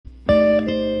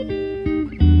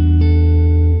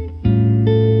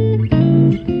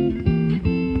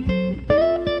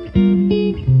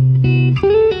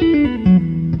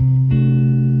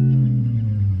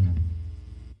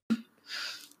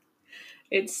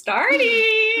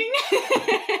Starting!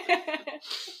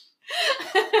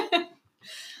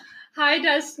 Hi,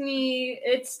 Destiny.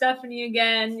 It's Stephanie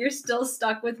again. You're still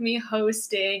stuck with me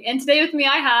hosting. And today with me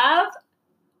I have...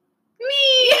 me!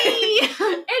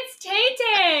 It's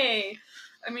Tay-Tay!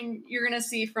 I mean, you're going to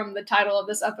see from the title of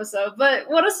this episode, but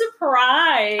what a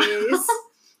surprise!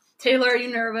 Taylor, are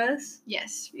you nervous?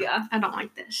 Yes. Yeah. I don't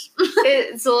like this.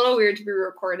 It's a little weird to be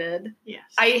recorded. Yes.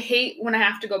 I hate when I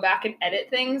have to go back and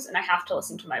edit things and I have to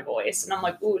listen to my voice. And I'm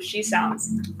like, ooh, she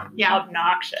sounds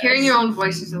obnoxious. Hearing your own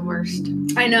voice is the worst.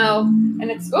 I know. And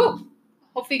it's,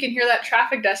 hopefully you can hear that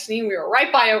traffic, Destiny. We were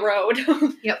right by a road.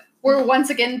 Yep. We're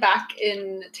once again back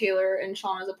in Taylor and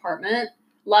Shauna's apartment.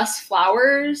 Less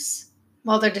flowers.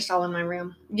 Well, they're just all in my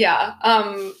room. Yeah.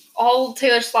 All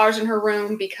Taylor's flowers in her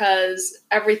room because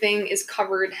everything is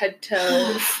covered head to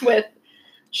toe with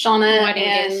Shauna Wedding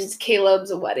and gifts.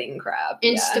 Caleb's wedding crap.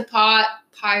 Instapot,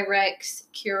 Pyrex,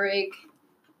 Keurig,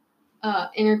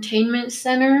 Entertainment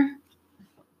Center.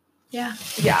 Yeah.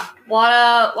 Yeah. A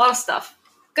lot of stuff.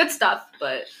 Good stuff,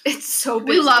 but it's so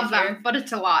busy. We love in here. them, but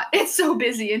it's a lot. It's so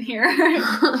busy in here.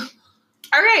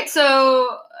 All right,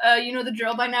 so you know the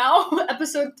drill by now.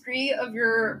 Episode 3 of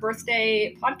your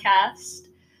birthday podcast,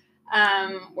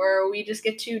 where we just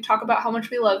get to talk about how much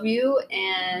we love you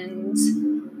and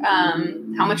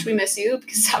how much we miss you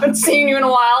because I haven't seen you in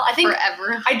a while. I think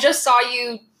Forever. I just saw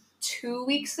you 2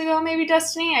 weeks ago, maybe,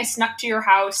 Destiny. I snuck to your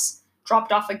house,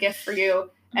 dropped off a gift for you,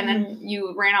 and then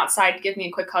you ran outside to give me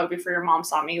a quick hug before your mom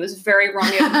saw me. It was very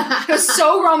Romeo. It was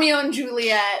so Romeo and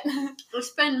Juliet.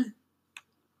 It's been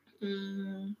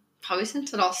probably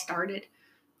since it all started.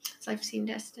 Since I've seen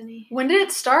Destiny. When did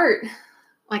it start?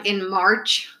 Like in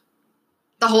March.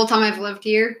 The whole time I've lived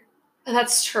here.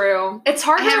 That's true. It's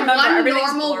hard I to had remember. one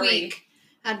Everything's normal blurry. week.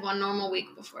 I had one normal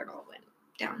week before it all went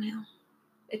downhill.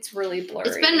 It's really blurry.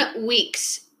 It's been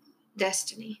weeks,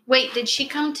 Destiny. Wait, did she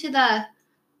come to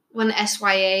when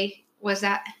SYA was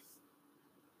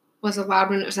allowed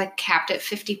when it was like capped at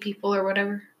 50 people or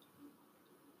whatever?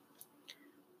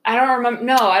 I don't remember.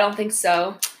 No, I don't think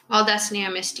so. Well, Destiny, I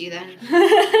missed you then. So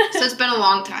It it's been a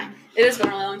long time. has been a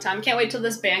really long time. Can't wait till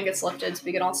this ban gets lifted so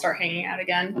we can all start hanging out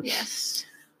again. Yes.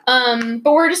 But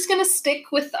we're just gonna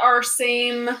stick with our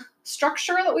same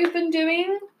structure that we've been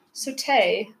doing. So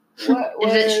Tay, what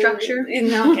Is it structure?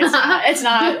 No, it's not. It's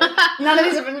not. None of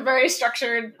these have been very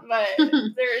structured, but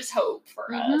there's hope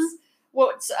for us.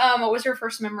 What was your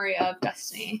first memory of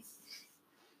Destiny?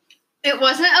 It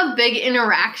wasn't a big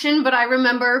interaction, but I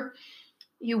remember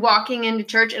you walking into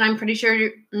church, and I'm pretty sure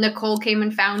Nicole came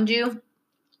and found you.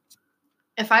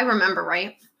 If I remember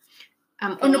right.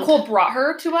 Nicole brought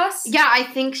her to us? Yeah, I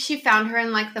think she found her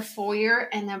in like the foyer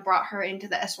and then brought her into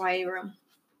the SYA room.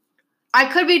 I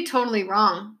could be totally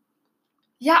wrong.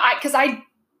 Yeah, because I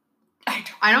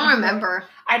don't remember.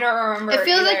 I don't remember. It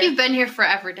feels either. like you've been here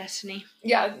forever, Destiny.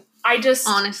 Yeah, I just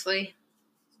honestly.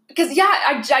 Because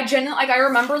I genuinely, like, I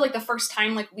remember, like, the first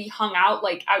time, like, we hung out,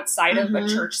 like, outside of a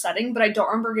church setting, but I don't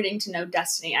remember getting to know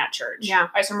Destiny at church. Yeah.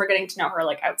 I just remember getting to know her,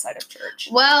 like, outside of church.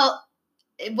 Well,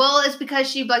 it's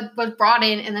because she, like, was brought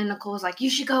in, and then Nicole was like, you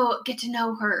should go get to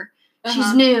know her.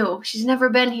 She's new. She's never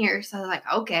been here. So I was like,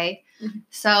 okay. Mm-hmm.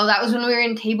 So that was when we were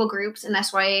in table groups in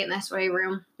SYA, in the SYA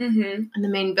room, in the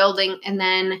main building, and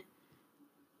then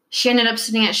she ended up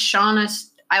sitting at Shauna's.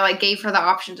 I, like, gave her the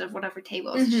options of whatever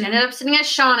table. She ended up sitting at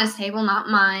Shauna's table, not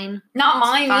mine. Not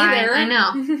mine either. I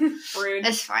know. Rude.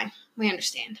 It's fine. We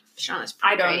understand. Shauna's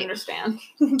I don't great. understand.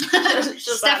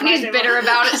 Stephanie bitter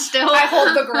about it still. I hold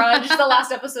the grudge. The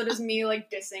last episode is me,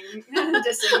 like, dissing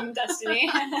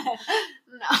Destiny.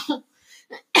 No.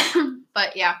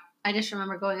 But, yeah. I just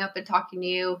remember going up and talking to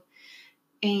you.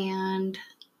 And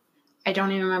I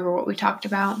don't even remember what we talked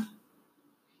about.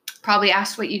 Probably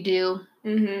asked what you do.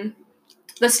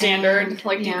 The standard, and,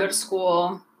 do you go to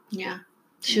school? Yeah.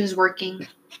 She was working.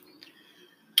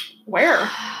 Where?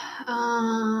 I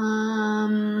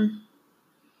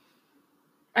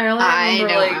don't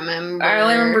remember. I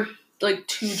only remember, like,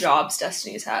 2 jobs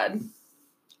Destiny's had.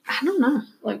 I don't know.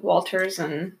 Like, Walters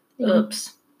and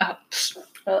Ups.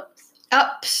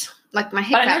 Like my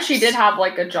hiccups. But I know she did have,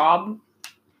 like, a job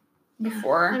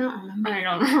before. I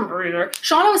don't remember either.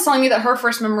 Shauna was telling me that her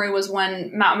first memory was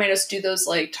when Matt made us do those,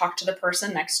 like, talk to the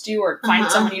person next to you or find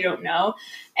someone you don't know.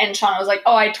 And Shauna was like,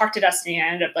 oh, I talked to Destiny and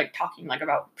I ended up, like, talking, like,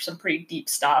 about some pretty deep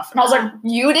stuff. And I was like,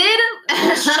 you did?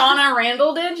 Shauna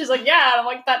Randall did? She's like, yeah. And I'm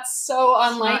like, that's so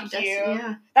unlike you.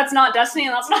 Yeah. That's not Destiny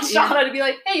and that's not Shauna to be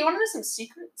like, hey, you want to know some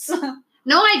secrets?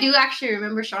 No, I do actually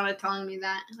remember Shauna telling me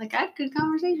that. Like, I had a good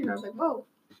conversation. I was like, whoa.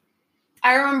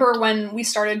 I remember when we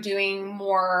started doing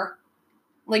more,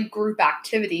 like, group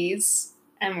activities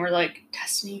And we're like,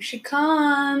 Destiny, you should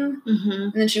come. Mm-hmm.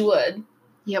 And then she would.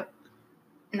 Yep.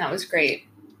 And that was great.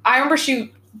 I remember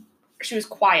she was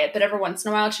quiet, but every once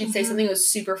in a while she'd say something that was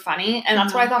super funny. And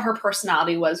that's what I thought her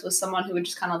personality was someone who would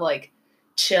just kind of like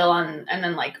chill and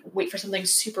then like wait for something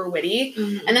super witty.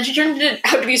 Mm-hmm. And then she turned it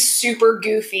out to be super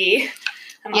goofy.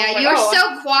 And yeah, you were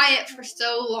so quiet for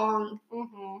so long.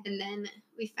 Mm-hmm. And then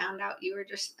we found out you were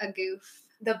just a goof.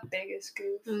 The biggest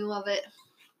goof. And we love it.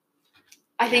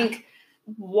 I think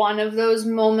one of those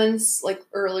moments, like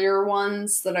earlier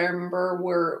ones that I remember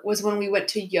was when we went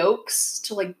to Yolks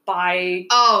to like buy.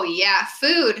 Oh yeah,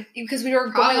 food. Because we were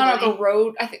going on like a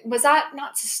road. I think was that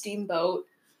not to Steamboat,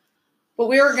 but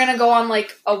we were gonna go on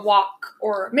like a walk,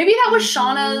 or maybe that was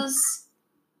Shauna's.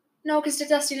 No, because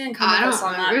Destiny didn't come with us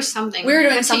on that. There's something. We were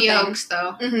doing something. To Yolks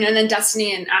though. Mm-hmm. And then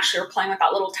Destiny and Ashley were playing with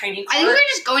that little tiny cart. I think we were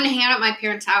just going to hang out at my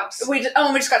parents' house. We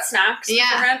just got snacks.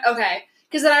 Yeah. Okay.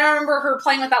 Because then I remember her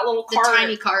playing with that little cart. The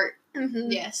tiny cart.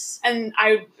 Mm-hmm. Yes. And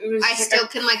I still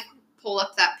can like pull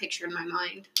up that picture in my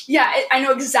mind. Yeah, I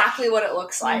know exactly what it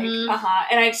looks like. Mm-hmm.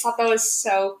 And I just thought that was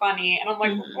so funny. And I'm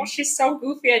like, oh, she's so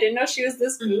goofy. I didn't know she was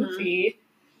this goofy.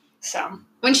 So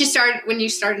when you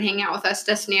started hanging out with us,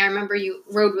 Destiny, I remember you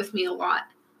rode with me a lot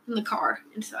in the car,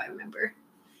 and so I remember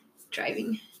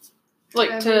driving.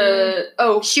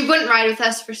 She wouldn't ride with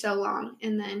us for so long,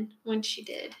 and then when she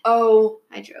did,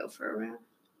 I drove her around.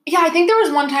 Yeah, I think there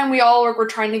was one time we all were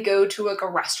trying to go to like a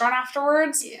restaurant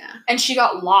afterwards. Yeah. And she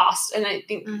got lost, and I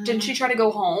think didn't she try to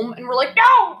go home? And we're like,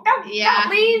 no,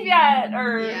 don't leave yet,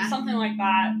 or something like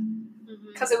that.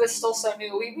 Because it was still so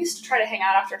new. We used to try to hang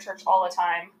out after church all the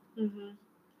time. Mm-hmm.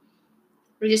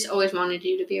 We just always wanted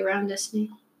you to be around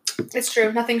Destiny. It's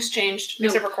true. Nothing's changed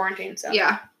except for quarantine. So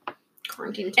yeah.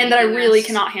 Quarantine. And that I really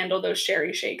cannot handle those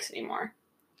sherry shakes anymore.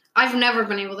 I've never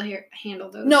been able to handle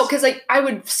those. No, because like I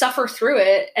would suffer through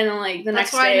it, and then like the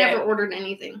next day. That's why I never ordered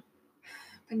anything.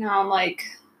 But now I'm like,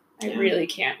 I really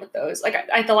can't with those. Like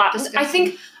I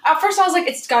think at first I was like,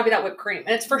 it's got to be that whipped cream,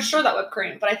 and it's for sure that whipped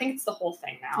cream. But I think it's the whole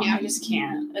thing now. Yeah. I just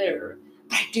can't. But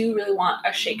I do really want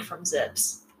a shake from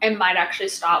Zips. I might actually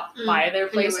stop by their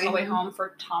place on the way home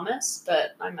for Thomas,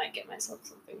 but I might get myself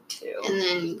something too. And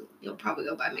then you'll probably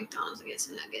go by McDonald's and get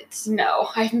some nuggets. No,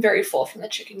 I'm very full from the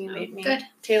chicken you made me. Good.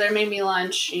 Taylor made me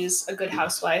lunch. She's a good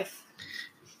housewife.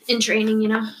 In training, you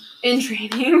know. In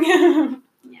training.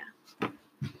 Yeah.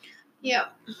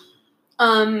 Yep.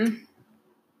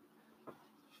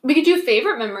 We could do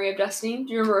favorite memory of Destiny.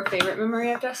 Do you remember a favorite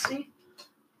memory of Destiny?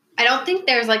 I don't think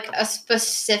there's like a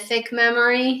specific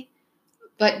memory.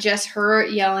 But just her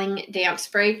yelling dance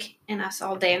break and us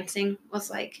all dancing was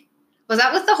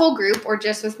that with the whole group or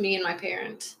just with me and my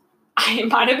parents? I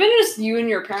might have been just you and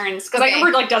your parents. Because I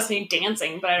remember like Destiny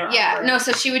dancing, but I don't remember. No,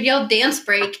 so she would yell dance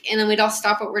break and then we'd all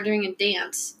stop what we're doing and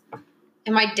dance.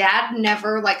 And my dad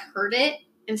never like heard it.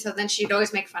 And so then she'd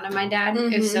always make fun of my dad.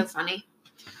 Mm-hmm. It was so funny.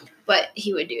 But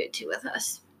he would do it too with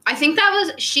us. I think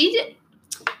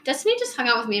Destiny just hung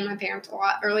out with me and my parents a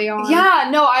lot early on. Yeah,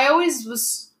 no, I always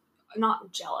was...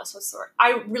 not jealous, what's the word?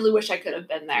 I really wish I could have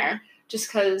been there, just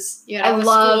because I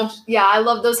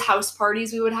loved those house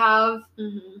parties we would have.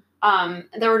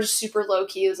 Mm-hmm. They were just super low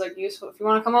key. It was like, if you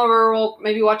want to come over, we'll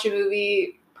maybe watch a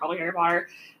movie, probably Harry Potter,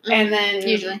 and then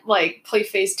usually like play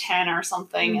Phase 10 or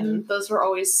something. And those were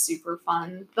always super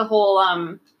fun. The whole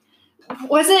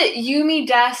was it Yumi,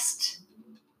 Dest,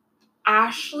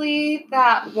 Ashley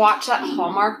that watched that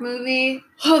Hallmark movie?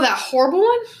 Oh, that horrible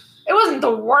one. It wasn't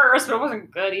the worst, but it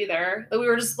wasn't good either. We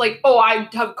were just like, I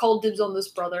have called dibs on this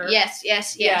brother. Yes.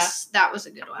 Yeah. That was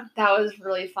a good one. That was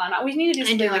really fun. We need to do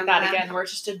something like that again, where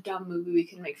it's just a dumb movie we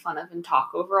can make fun of and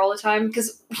talk over all the time.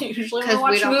 Because usually when we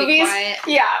watch movies,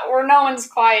 where no one's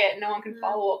quiet, no one can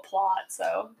follow a plot.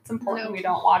 So it's important we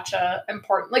don't watch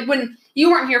like when you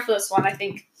weren't here for this one. I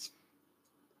think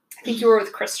you were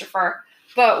with Christopher,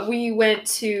 but we went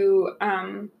to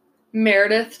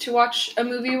Meredith to watch a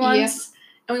movie once. Yes.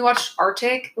 And we watched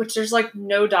Arctic, which there's, like,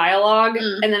 no dialogue.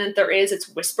 And then if there is, it's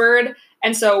whispered.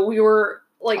 And so we were,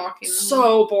 like,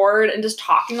 so bored and just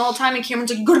talking all the time. And Cameron's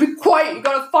like, you gotta be quiet. You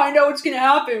gotta find out what's gonna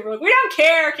happen. We're like, we don't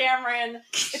care, Cameron.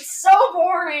 It's so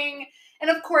boring. And,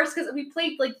 of course, because we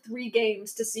played, like, 3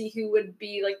 games to see who would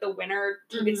be, like, the winner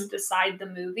who gets to decide the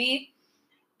movie.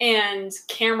 And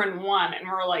Cameron won. And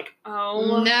we're like,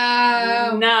 oh,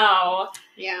 no.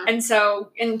 Yeah. And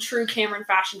so, in true Cameron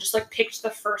fashion, just, like, picked the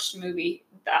first movie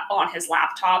on his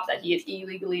laptop that he had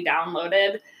illegally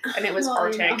downloaded, and it was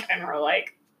Arctic, and we're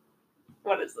like,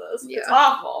 what is this? Yeah. It's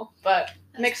awful, but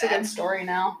it makes a good story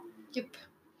now. Yep.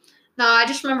 No, I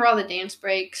just remember all the dance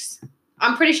breaks.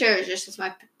 I'm pretty sure it was just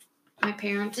my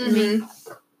parents and me,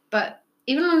 but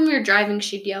even when we were driving,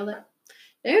 she'd yell it.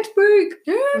 Dance break.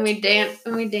 And we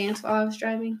dance while I was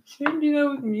driving. You didn't do that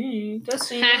with me.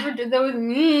 Destiny never did that with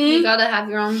me. You gotta have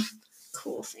your own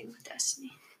cool thing with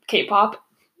Destiny. K-pop.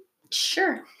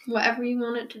 Sure. Whatever you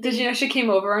want it to be. Did you know she came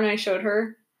over and I showed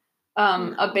her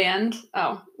a band?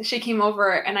 Oh, she came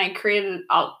over and I created.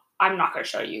 I'm not going to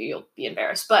show you. You'll be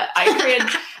embarrassed. But I created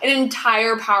an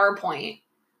entire PowerPoint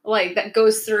like that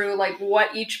goes through like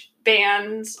what each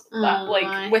band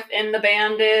within the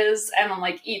band is, and then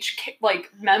like each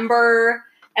like member,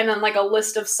 and then like a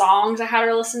list of songs I had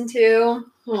her listen to.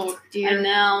 Oh dear! I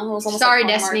know. It was almost sorry,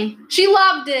 like Destiny. She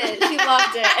loved it. She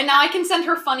loved it, and now I can send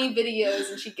her funny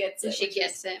videos, and she gets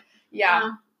it.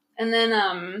 Yeah. And then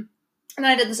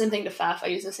I did the same thing to Pfeff. I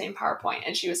used the same PowerPoint,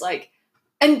 and she was like.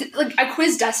 And, like, I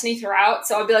quizzed Destiny throughout,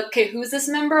 so I'd be like, okay, who's this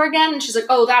member again? And she's like,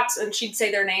 oh, and she'd say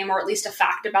their name, or at least a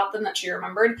fact about them that she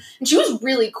remembered. And she was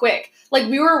really quick. Like,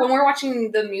 when we were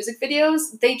watching the music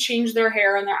videos, they changed their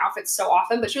hair and their outfits so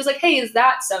often, but she was like, hey, is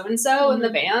that so-and-so in the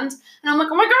band? And I'm like,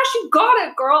 oh my gosh, you got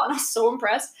it, girl! And I was so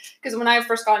impressed, because when I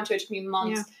first got into it took me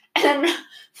months. Yeah. And then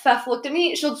Pfeff looked at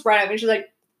me, she looks right at me, she's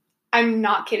like, I'm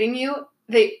not kidding you,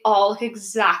 they all look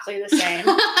exactly the same.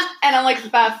 And I'm like,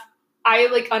 Pfeff, I,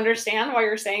 like, understand why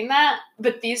you're saying that,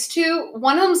 but these two,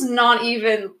 one of them's not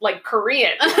even, like,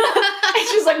 Korean. And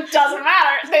she's like, doesn't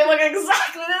matter. They look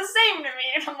exactly the same to me.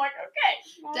 And I'm like,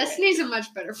 okay. Destiny's a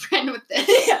much better friend with this.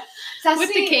 Yeah. Destiny,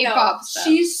 with the K-pop stuff.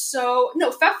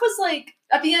 Pfeff was like,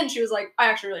 at the end, she was like, I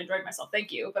actually really enjoyed myself.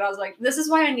 Thank you. But I was like, this is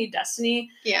why I need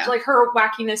Destiny. Yeah. So, like, her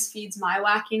wackiness feeds my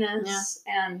wackiness.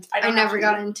 Yeah. And I never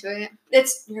got into it.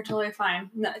 You're totally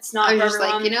fine. No, it's not for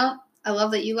everyone. Just like, I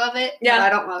love that you love it, but I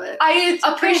don't love it. I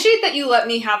appreciate that you let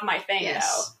me have my thing,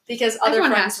 though. Because other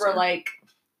friends were like,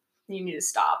 you need to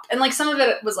stop. And, like, some of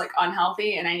it was, like,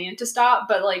 unhealthy, and I needed to stop.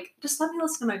 But, like, just let me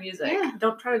listen to my music. Yeah.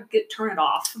 Don't try to turn it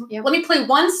off. Yep. Let me play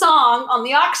one song on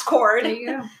the aux cord. There you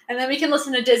go. And then we can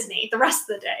listen to Disney the rest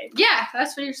of the day. Yeah,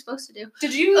 that's what you're supposed to do.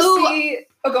 Did you see...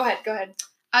 Oh, go ahead.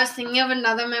 I was thinking of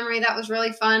another memory that was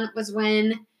really fun was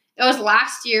when... It was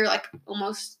last year, like,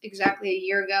 almost exactly a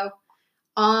year ago.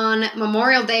 On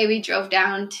Memorial Day, we drove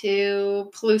down to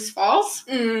Palouse Falls,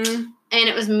 and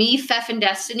it was me, Pfeff, and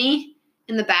Destiny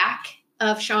in the back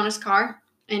of Shauna's car,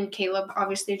 and Caleb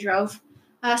obviously drove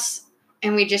us,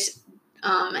 and we just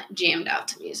jammed out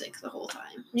to music the whole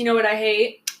time. You know what I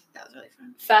hate? That was really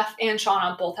fun. Pfeff and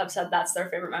Shauna both have said that's their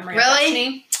favorite memory of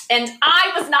Destiny. And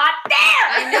I was not there!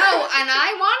 I know, and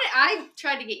I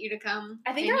tried to get you to come.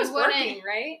 I think I was working,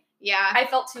 right? Yeah. I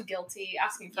felt too guilty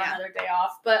asking for another day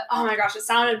off, but oh my gosh, it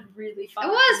sounded really fun. It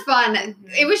was fun. Mm-hmm.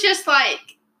 It was just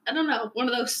like, I don't know, one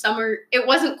of those summer, it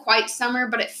wasn't quite summer,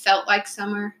 but it felt like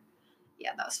summer.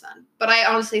 Yeah, that was fun. But I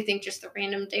honestly think just the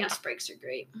random dance breaks are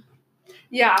great.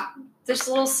 Yeah, there's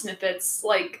little snippets,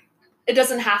 like, it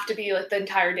doesn't have to be like the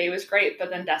entire day was great, but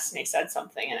then Destiny said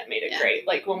something and it made it great.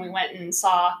 Like when we went and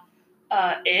saw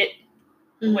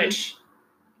which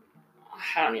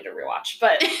I don't need to rewatch,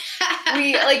 but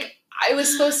it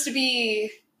was supposed to be,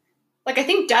 like, I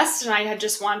think Dest and I had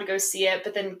just wanted to go see it,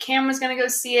 but then Cam was going to go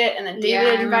see it, and then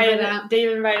David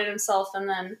invited himself, and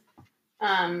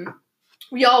then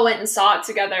we all went and saw it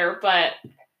together, but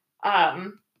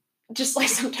just, like,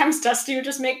 sometimes Dusty would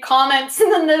just make comments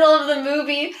in the middle of the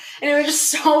movie, and it was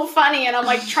just so funny, and I'm,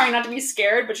 like, trying not to be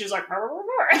scared, but she's like, in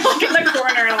the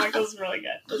corner, and I'm like, this is really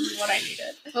good. This is what I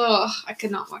needed. Oh, I could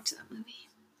not watch that movie.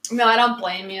 No, I don't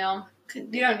blame you.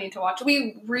 You don't need to watch it.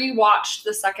 We rewatched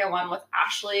the second one with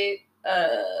Ashley,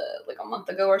 like a month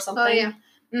ago or something. Oh, yeah.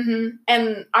 Mm-hmm.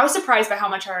 And I was surprised by how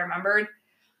much I remembered.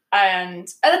 And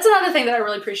that's another thing that I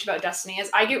really appreciate about Destiny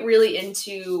is I get really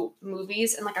into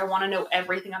movies and, like, I want to know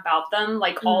everything about them,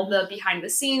 like all the behind the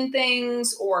scene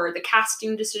things or the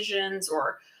casting decisions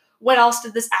or what else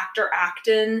did this actor act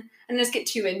in, and just get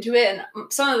too into it. And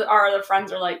some of our other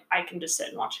friends are like, I can just sit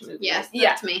and watch a movie. Yes,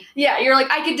 that's me. Yeah, you're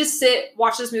like, I could just sit,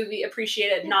 watch this movie,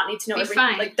 appreciate it, not need to know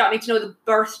everything, like, not need to know the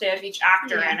birthday of each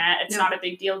actor in it. It's not a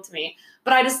big deal to me.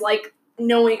 But I just like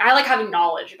knowing, I like having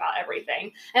knowledge about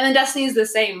everything. And then Destiny's the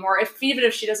same, where even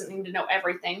if she doesn't need to know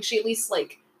everything, she at least,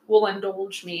 like, will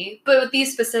indulge me. But with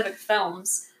these specific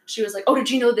films, she was like, oh, did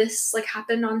you know this, like,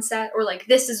 happened on set? Or, like,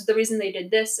 this is the reason they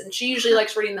did this. And she usually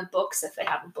likes reading the books if they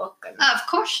have a book. And of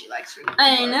course she likes reading the books.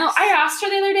 I know. I asked her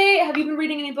the other day, have you been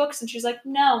reading any books? And she's like,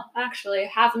 no, actually, I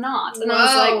have not. And I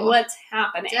was like, what's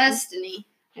happening? Destiny.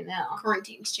 I know.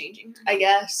 Quarantine's changing. I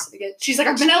guess. She's like,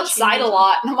 I've been outside a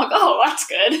lot. And I'm like, oh, that's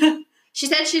good. She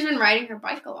said she's been riding her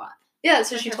bike a lot. Yeah,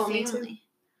 that's what she told me, too.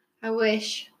 I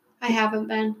wish. I haven't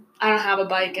been. I don't have a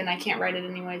bike, and I can't ride it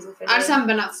anyways if I just haven't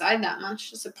been outside that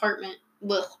much. This apartment.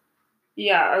 Ugh.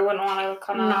 Yeah, I wouldn't want to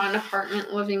come out. I'm not an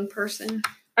apartment living person.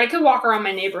 I could walk around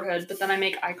my neighborhood, but then I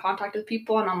make eye contact with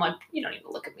people, and I'm like, you don't need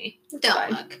to look at me. It's Don't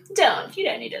fine. look. You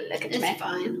don't need to look at me. It's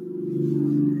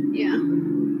fine. Yeah.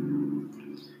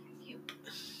 Yep.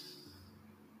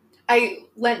 I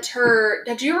lent her...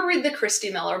 Did you ever read the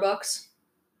Christy Miller books?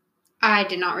 I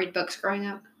did not read books growing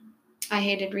up. I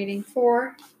hated reading.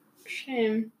 For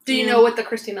shame. Do you know what the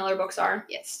Christy Miller books are?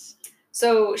 Yes.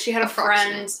 So she had a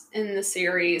friend in the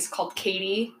series called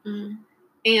Katie,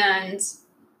 and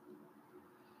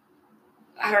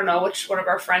I don't know which one of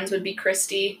our friends would be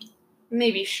Christy.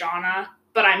 Maybe Shauna,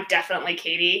 but I'm definitely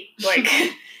Katie. Like,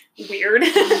 weird.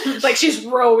 Like, she's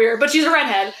real weird, but she's a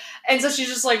redhead. And so she's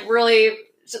just, like, really,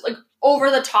 just, like,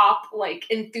 over the top, like,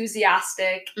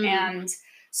 enthusiastic. And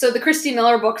so the Christy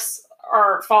Miller books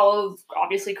follow,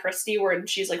 obviously, Christy, where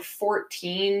she's, like,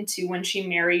 14 to when she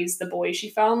marries the boy she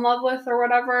fell in love with or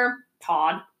whatever.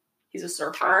 Todd. He's a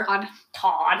surfer.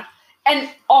 Todd. And,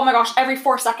 oh my gosh, every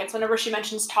 4 seconds, whenever she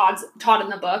mentions Todd in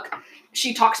the book,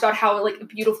 she talks about how, like,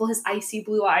 beautiful his icy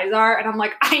blue eyes are. And I'm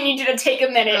like, I need you to take a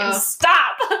minute and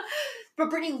stop. But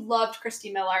Brittany loved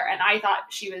Christy Miller, and I thought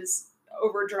she was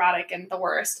overdramatic and the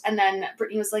worst. And then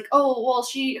Brittany was like, oh, well,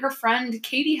 her friend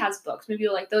Katie has books. Maybe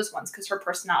you'll like those ones because her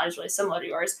personality is really similar to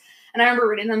yours. And I remember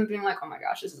reading them and being like, oh my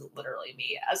gosh, this is literally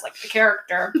me as, like, a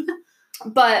character.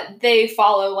 But they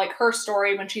follow, like, her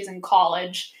story when she's in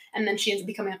college, and then she ends up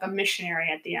becoming, like, a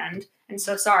missionary at the end. And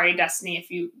so, sorry, Destiny,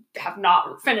 if you have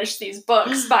not finished these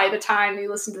books by the time you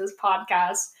listen to this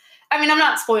podcast. I mean, I'm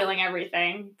not spoiling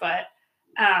everything, but,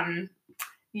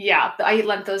 yeah, I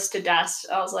lent those to Des.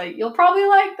 I was like, you'll probably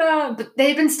like them. But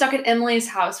they've been stuck at Emily's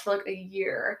house for, like, a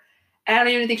year. And I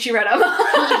don't even think she read them.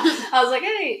 I was like,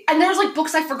 hey. And there's, like,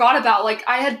 books I forgot about. Like,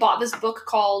 I had bought this book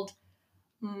called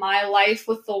My Life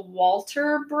with the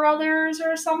Walter Brothers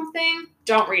or something.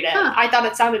 Don't read it. I thought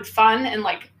it sounded fun and,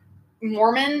 like,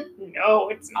 Mormon. No,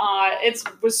 it's not. It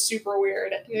was super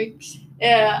weird. Yikes.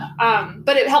 Yeah.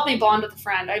 But it helped me bond with a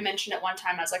friend. I mentioned it one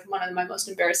time as, like, one of my most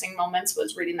embarrassing moments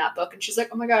was reading that book, and she's like,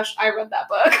 oh my gosh, I read that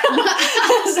book.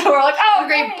 So we're like, oh,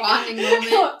 great bonding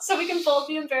moment. So we can both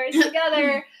be embarrassed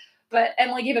together. But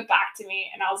Emily gave it back to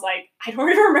me, and I was like, I don't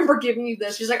even remember giving you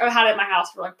this. She's like, I've had it in my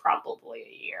house for, like, probably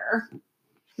a year.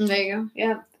 There you go.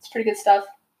 Yeah, it's pretty good stuff.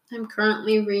 I'm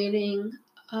currently reading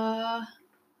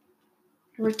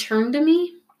Return to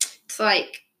Me. It's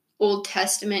like Old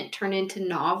Testament turned into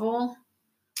novel.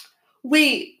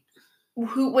 Wait,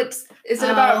 is it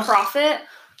about a prophet?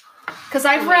 Because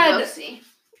I've read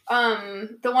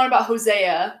the one about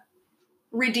Hosea,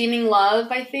 Redeeming Love,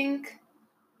 I think.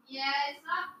 Yeah, it's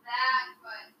not that,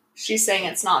 but she's saying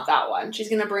it's not that one. She's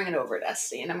going to bring it over,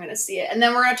 Destiny, and I'm going to see it. And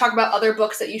then we're going to talk about other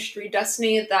books that you should read,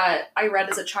 Destiny, that I read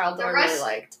as a child that I really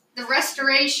liked. The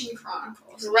Restoration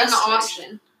Chronicles.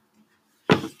 Austin.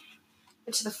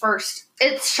 It's the first.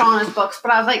 It's Shauna's books,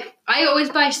 but I always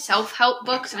buy self-help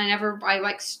books, and I never buy,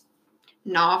 like,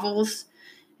 novels.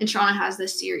 And Shauna has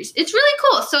this series. It's really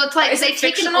cool. So it's like, is it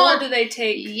fictional, or do they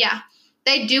take? Yeah.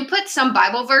 They do put some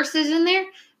Bible verses in there,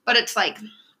 but it's like,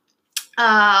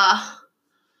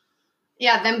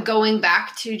 them going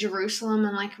back to Jerusalem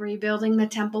and, like, rebuilding the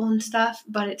temple and stuff,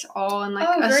 but it's all in, like,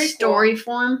 a story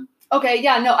form. Okay,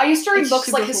 yeah, no, I used to read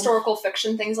books like historical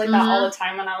fiction, things like that all the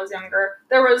time when I was younger.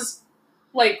 There was,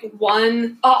 like,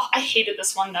 one, I hated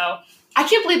this one, though. I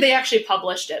can't believe they actually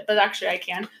published it, but actually I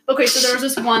can. Okay, so there was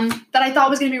this one that I thought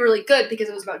was going to be really good because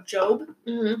it was about Job.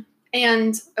 Mm-hmm.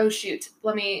 And,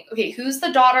 who's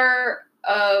the daughter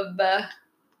of,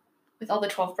 with all the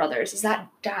 12 brothers? Is that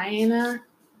Dinah?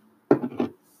 I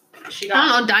don't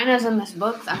know. Dinah's in this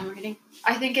book that I'm reading.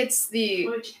 I think it's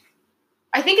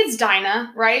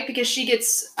Dinah, right? Because she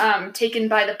gets taken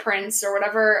by the prince or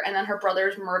whatever, and then her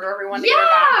brothers murder everyone to get her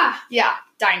back. Yeah,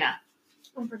 Dinah.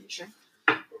 I'm pretty sure.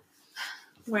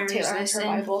 Where Taylor is this her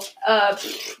Bible?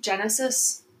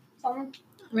 Genesis. Something.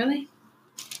 Really?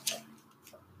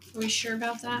 Are we sure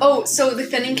about that? Oh, so the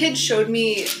Thinning Kid showed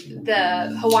me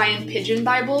the Hawaiian Pidgin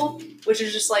Bible, which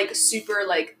is just, like, super,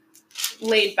 like,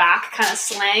 laid back kind of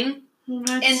slang. What?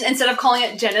 And instead of calling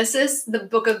it Genesis, the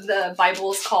book of the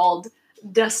Bible is called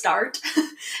Da Start.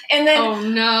 And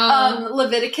then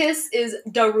Leviticus is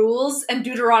Da Rules, and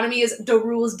Deuteronomy is Da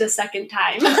Rules Da Second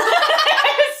Time.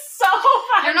 It's so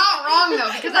funny. You're not wrong,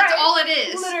 though, because that's all it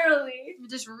is. Literally. It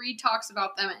just talks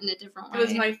about them in a different way. It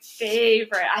was my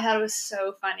favorite. I thought it was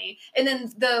so funny. And then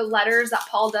the letters that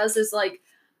Paul does is, like,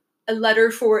 a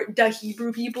letter for the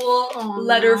Hebrew people,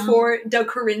 letter for the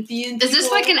Corinthian people. Is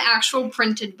this, like, an actual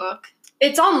printed book?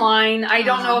 It's online. I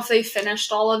don't know if they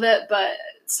finished all of it, but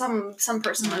some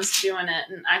person was doing it,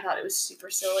 and I thought it was super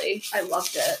silly. I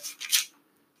loved it.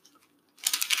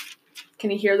 Can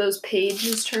you hear those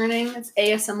pages turning? It's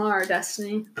ASMR,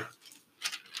 Destiny.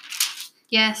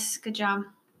 Yes, good job.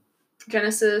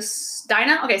 Genesis.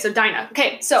 Dinah? Okay, so Dinah.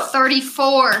 Okay, so.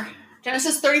 34.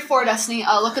 Genesis 34, Destiny.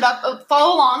 Look it up.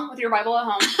 Follow along with your Bible at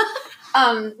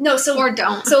home. No, so. Or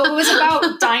don't. So it was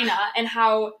about Dinah and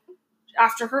how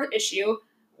after her issue,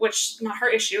 which, not her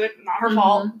issue, not her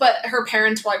fault, but her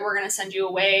parents were like, we're going to send you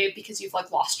away because you've,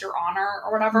 like, lost your honor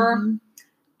or whatever. Mm-hmm.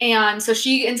 And so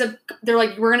she ends up, they're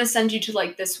like, we're going to send you to,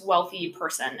 like, this wealthy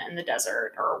person in the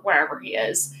desert or wherever he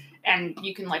is, and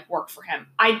you can, like, work for him.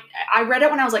 I read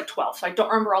it when I was, like, 12, so I don't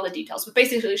remember all the details. But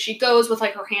basically, she goes with,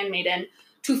 like, her handmaiden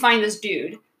to find this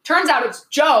dude. Turns out it's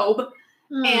Job,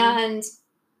 and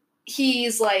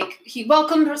he's, like, he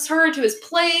welcomes her to his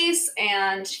place,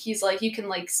 and he's like, you can,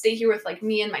 like, stay here with, like,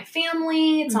 me and my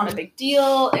family. It's not a big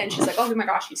deal. And she's like, oh my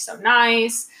gosh, he's so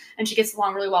nice. And she gets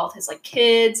along really well with his, like,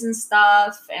 kids and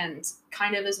stuff, and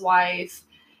kind of his wife.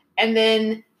 And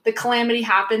then the calamity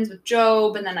happens with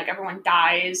Job, and then, like, everyone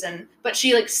dies, but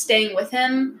she, like, staying with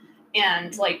him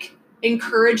and, like,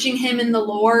 encouraging him in the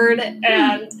Lord.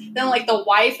 And then, like, the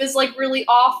wife is, like, really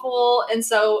awful. And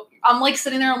so I'm, like,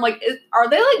 sitting there, I'm like, are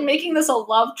they, like, making this a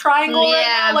love triangle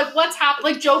right now? Like, what's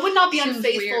happening? Like, Job would not be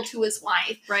unfaithful to his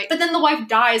wife. Right. But then the wife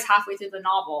dies halfway through the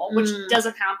novel, which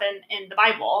doesn't happen in the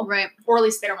Bible. Right. Or at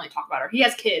least they don't really talk about her. He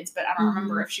has kids, but I don't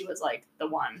remember if she was, like, the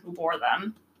one who bore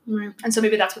them. Right. And so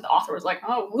maybe that's what the author was like,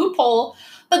 oh, loophole.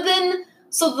 But then,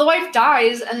 so the wife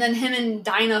dies, and then him and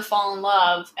Dinah fall in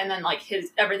love, and then, like,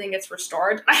 everything gets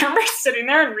restored. I remember sitting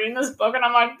there and reading this book, and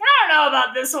I'm like, I don't know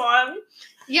about this one.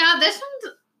 Yeah, this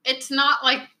one's, it's not,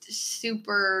 like,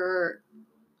 super,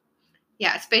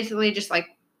 yeah, it's basically just, like,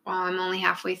 well, I'm only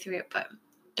halfway through it, but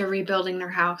they're rebuilding their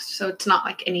house, so it's not,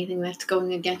 like, anything that's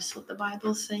going against what the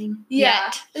Bible's saying. Yeah.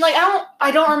 Yet. And, like,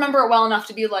 I don't remember it well enough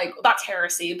to be like, that's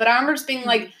heresy, but I remember just being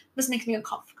like, this makes me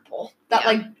uncomfortable. That,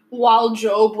 like, while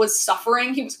Job was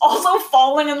suffering, he was also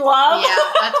falling in love. Yeah,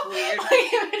 that's weird. Like,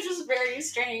 it was just very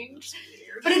strange.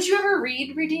 But did you ever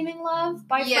read Redeeming Love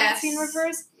by Francine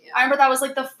Rivers? Yeah. I remember that was,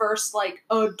 like, the first, like,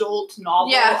 adult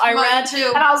novel I read.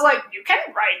 Too. And I was like, you can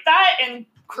write that in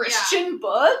Christian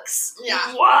books?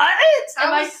 Yeah. What?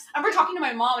 And, like, I remember talking to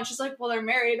my mom, and she's like, well, they're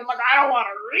married. I'm like, I don't want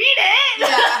to read it.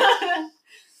 Yeah.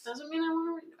 Doesn't mean I want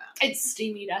to read about it. It's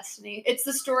steamy Destiny. It's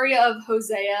the story of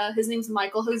Hosea. His name's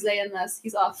Michael Hosea in this.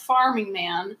 He's a farming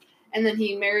man, and then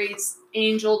he marries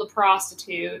Angel the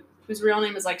prostitute, whose real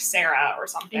name is, like, Sarah or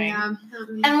something. Yeah.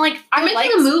 And, like, I'm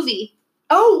making a movie.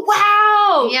 Oh,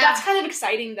 wow! Yeah. That's kind of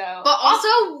exciting, though. But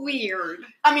also weird.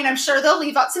 I mean, I'm sure they'll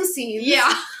leave out some scenes.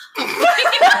 Yeah.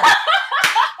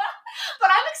 But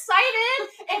I'm excited.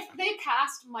 If they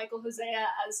cast Michael Hosea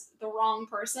as the wrong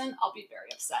person, I'll be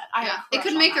very upset. It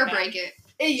could make or break it.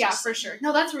 Yeah, for sure.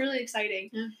 No, that's really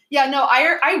exciting. Yeah, no,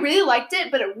 I really liked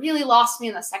it, but it really lost me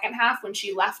in the second half when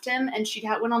she left him, and she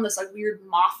went on this, like, weird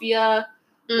mafia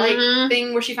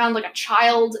thing where she found, like, a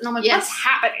child, and I'm like, what's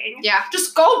happening? Yeah.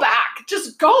 Just go back.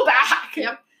 Just go back.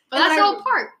 Yep. But that's the whole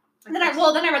part. And then I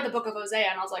read the book of Hosea,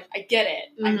 and I was like, I get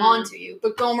it. I'm on to you.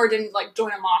 But Gomer didn't, like,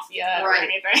 join a mafia or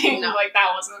anything. No. Like,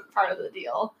 that wasn't part of the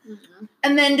deal.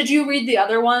 And then did you read the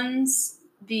other ones?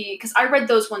 Because I read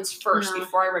those ones first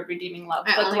before I read Redeeming Love.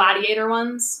 The Gladiator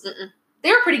ones.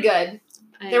 They were pretty good.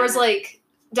 There was, like,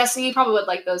 Destiny, you probably would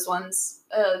like those ones.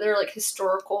 They're, like,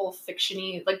 historical,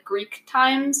 fiction-y, like, Greek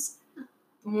times.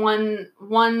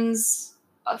 One's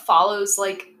follows,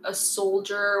 like, a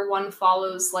soldier. One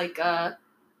follows, like, a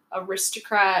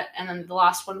aristocrat, and then the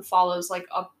last one follows, like,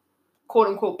 a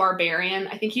quote-unquote barbarian.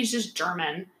 I think he's just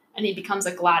German, and he becomes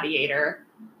a gladiator.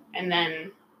 And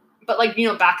then, but, like, you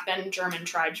know, back then German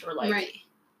tribes were, like,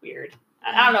 weird.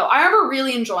 I don't know. I remember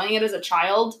really enjoying it as a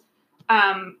child.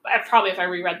 Probably if I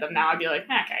reread them now, I'd be like,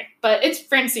 okay. But it's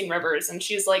Francine Rivers, and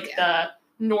she's, like, the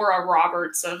Nora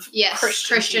Roberts of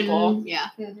Christian people. Yeah.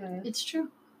 It's true.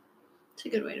 It's a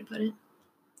good way to put it.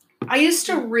 I used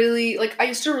to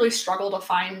really struggle to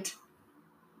find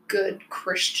good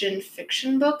Christian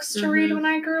fiction books to read when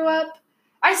I grew up.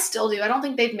 I still do. I don't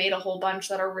think they've made a whole bunch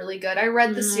that are really good. I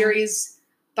read the series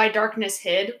By Darkness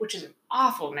Hid, which is an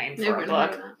awful name for a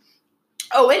book.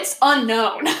 Oh, it's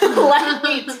unknown. Let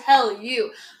me tell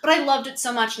you. But I loved it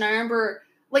so much, and I remember,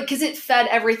 like, because it fed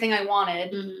everything I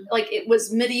wanted. Like, it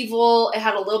was medieval. It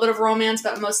had a little bit of romance,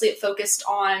 but mostly it focused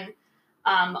on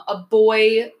a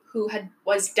boy who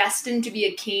was destined to be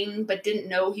a king but didn't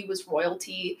know he was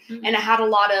royalty. And it had a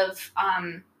lot of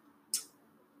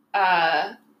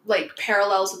like,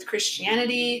 parallels with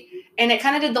Christianity, and it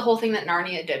kind of did the whole thing that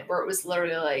Narnia did, where it was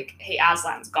literally like, hey,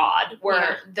 Aslan's God,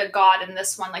 where the god in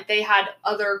this one, like, they had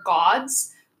other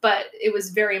gods, but it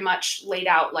was very much laid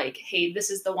out like, hey, this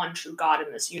is the one true God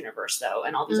in this universe, though,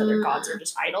 and all these other gods are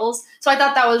just idols. So I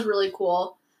thought that was really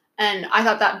cool. And I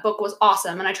thought that book was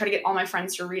awesome, and I tried to get all my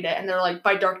friends to read it, and they're like,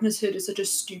 By Darkness Hid is such a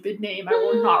stupid name, I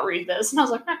will not read this. And I was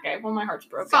like, okay, well, my heart's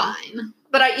broken. Fine.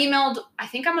 But I emailed, I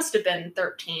think I must have been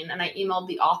 13, and I emailed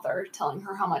the author telling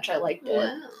her how much I liked it.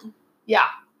 Wow. Yeah.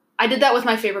 I did that with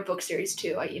my favorite book series,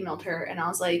 too. I emailed her, and I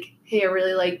was like, hey, I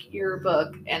really like your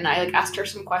book. And I asked her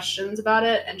some questions about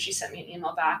it, and she sent me an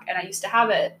email back. And I used to have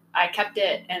it. I kept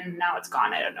it, and now it's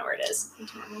gone. I don't know where it is.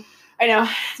 I know.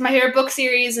 It's my favorite book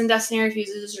series, and Destiny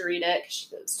refuses to read it because she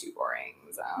says it's too boring.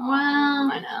 So, wow.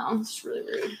 I know. It's really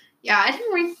rude. Yeah, I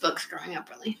didn't read books growing up,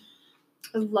 really.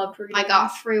 I loved reading. I got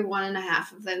through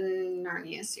 1.5 of the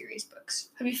Narnia series books.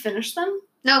 Have you finished them?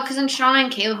 No, because then Shauna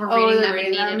and Caleb were reading them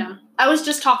and needed them. I was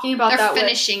just talking about They're that.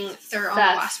 Finishing their own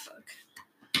last book.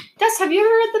 Des, have you ever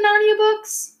read the Narnia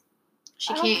books?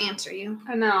 She can't answer you.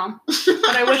 I know,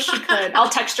 but I wish she could. I'll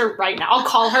text her right now. I'll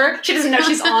call her. She doesn't know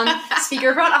she's on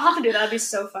speakerphone. I'll have to do that. That'd be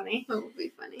so funny. That would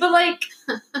be funny. But, I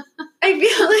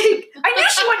feel like... I knew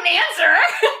she wouldn't answer.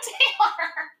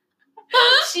 Taylor.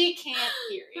 She can't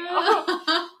hear you.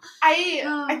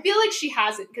 I feel like she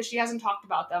hasn't, because she hasn't talked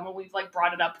about them, and we've,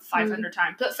 brought it up 500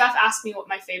 times. But Pfeff asked me what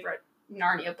my favorite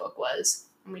Narnia book was,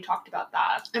 and we talked about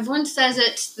that. Everyone says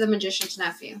it's The Magician's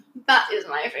Nephew. That is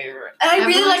my favorite. And I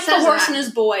really like The Horse and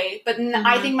His Boy, but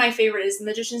I think my favorite is The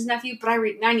Magician's Nephew, but I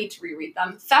need to reread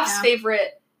them. Pfeff's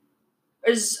favorite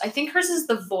is, I think hers is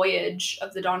The Voyage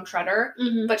of the Dawn Treader,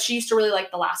 but she used to really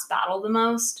like The Last Battle the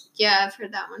most. Yeah, I've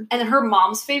heard that one. And her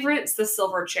mom's favorite is The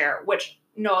Silver Chair, which,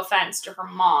 no offense to her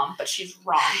mom, but she's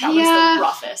wrong. That one's the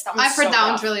roughest. That one's I've heard that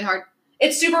one's really hard.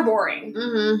 It's super boring.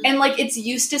 And, it's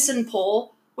Eustace and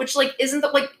Pole, which, isn't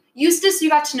the, Eustace you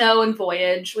got to know in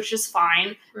Voyage, which is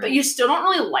fine, but you still don't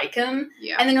really like him.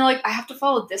 Yeah. And then you're like, I have to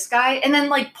follow this guy. And then,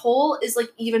 Pole is,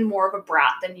 even more of a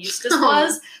brat than Eustace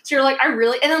was. So you're like, I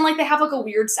really... And then, they have, a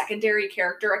weird secondary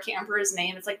character. I can't remember his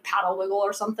name. It's, Paddlewiggle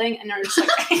or something. And they're just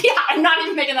like... yeah, I'm not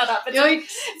even making that up.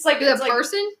 It's a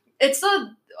person? It's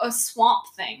a swamp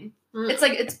thing.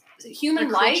 It's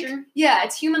human-like. Yeah,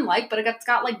 it's human-like, but it's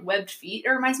got, webbed feet. It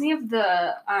reminds me of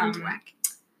the...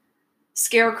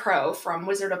 Scarecrow from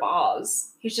Wizard of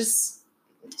Oz. He's just...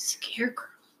 Scarecrow?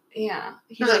 Yeah.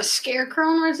 He's a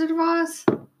scarecrow in Wizard of Oz?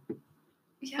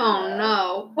 Yeah. Oh,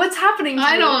 no. What's happening to you?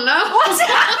 I don't know. What's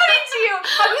happening to you?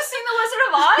 Have you seen The Wizard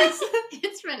of Oz?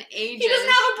 It's been ages. He doesn't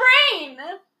have a brain.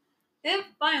 If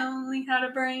I only had a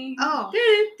brain. Oh.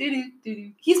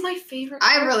 Do-do-do-do-do. He's my favorite.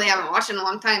 I really haven't watched it in a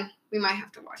long time. We might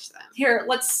have to watch that. Here,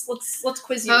 let's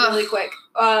quiz you really quick.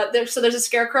 There's a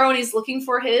scarecrow, and he's looking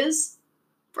for his...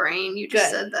 brain. You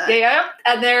just said that. Yeah.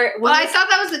 And there. Well, I thought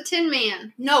that was the Tin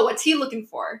Man. No, what's he looking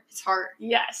for? His heart.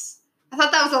 Yes. I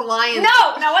thought that was a lion.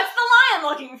 No, now what's the lion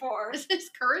looking for? Is this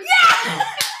courage? Yeah.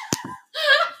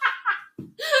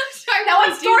 Sorry, now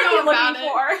what's Dorothy looking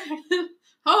for?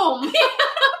 Home.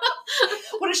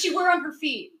 What does she wear on her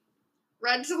feet?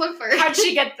 Red slippers. How'd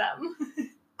she get them?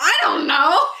 I don't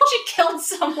know. She killed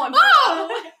someone.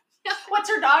 Oh. What's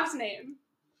her dog's name?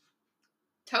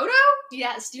 Toto?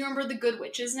 Yes. Do you remember the Good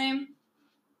Witch's name?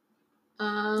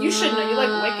 You should know. You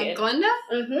like Wicked. Glenda?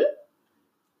 Mm-hmm.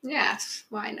 Yes.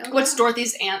 Well, I know. What's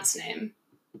Dorothy's aunt's name?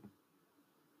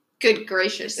 Good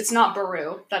gracious. It's not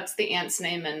Baru. That's the aunt's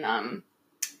name in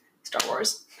Star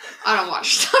Wars. I don't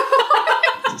watch Star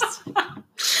Wars.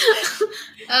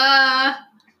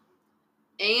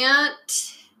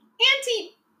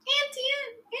 Auntie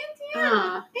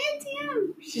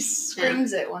M. She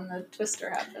screams it when the twister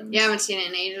happens. Yeah, I haven't seen it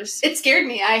in ages. It scared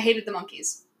me. I hated the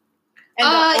monkeys. And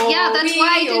that's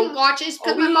why I didn't watch it.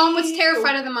 Because my mom was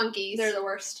terrified of the monkeys. They're the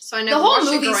worst. So I never watched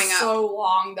it growing up. The whole movie's so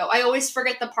long, though. I always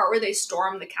forget the part where they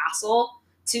storm the castle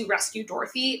to rescue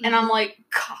Dorothy, and I'm like,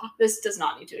 God, this does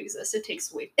not need to exist. It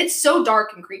takes away. It's so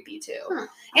dark and creepy, too. Huh.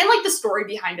 And, the story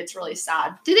behind it's really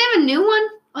sad. Do they have a new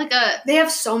one? They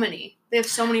have so many. They have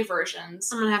so many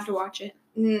versions. I'm gonna have to watch it.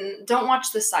 Don't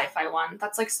watch the sci-fi one.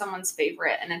 That's, someone's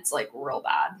favorite, and it's, real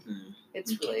bad.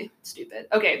 It's really stupid.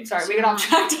 Okay, sorry, we got off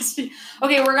track.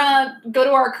 Okay, we're gonna go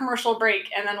to our commercial break,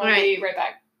 and then we'll be right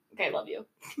back. Okay, love you.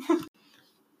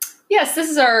 Yes, this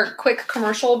is our quick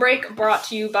commercial break brought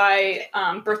to you by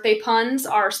Birthday Puns,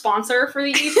 our sponsor for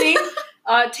the evening.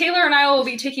 Taylor and I will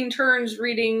be taking turns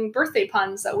reading birthday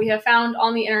puns that we have found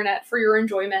on the internet for your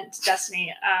enjoyment,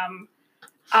 Destiny.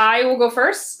 I will go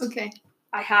first. Okay.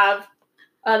 I have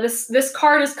this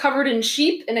card is covered in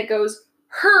sheep, and it goes,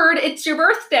 "Heard it's your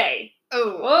birthday."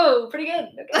 Oh, whoa, pretty good.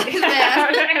 Okay.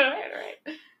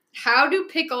 Right. How do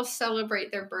pickles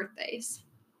celebrate their birthdays?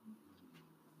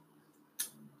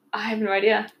 I have no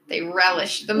idea. They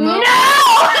relish the moment.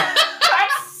 No!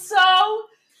 That's so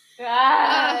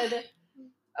bad.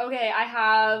 Okay,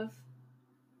 I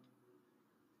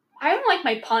don't like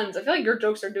my puns. I feel like your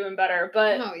jokes are doing better,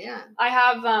 but Oh, yeah. I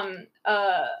have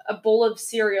a bowl of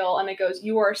cereal, and it goes,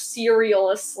 "You are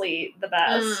seriously the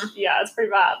best." Yeah, it's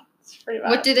pretty bad.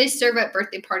 What do they serve at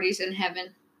birthday parties in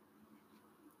heaven?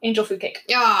 Angel food cake.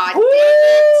 Aw,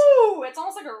 Ooh, it's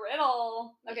almost like a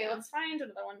riddle. Okay, let's find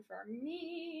another one for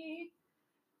me.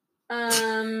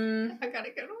 I got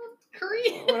a good one.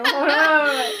 Hurry.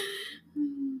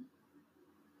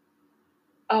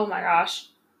 Oh my gosh.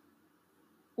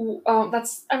 Ooh,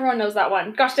 everyone knows that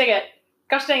one. Gosh dang it.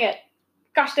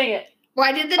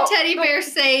 Why did the teddy bear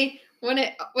say when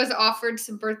it was offered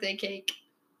some birthday cake?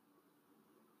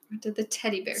 What did the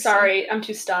teddy bear say? Sorry, I'm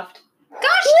too stuffed.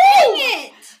 Gosh dang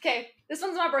it! Okay, this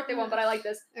one's my birthday one, but I like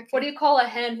this. Okay. What do you call a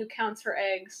hen who counts her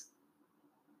eggs?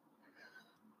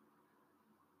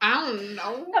 I don't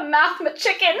know. A mathma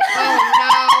chicken.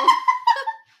 Oh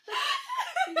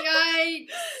no. Yikes.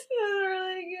 That's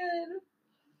really good.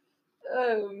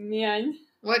 Oh man.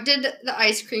 What did the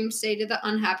ice cream say to the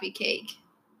unhappy cake?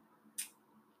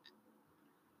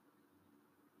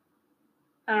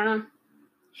 I don't know.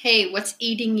 Hey, what's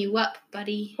eating you up,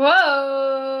 buddy?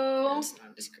 Whoa. That's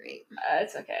not as great.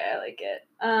 It's okay. I like it.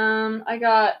 I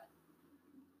got.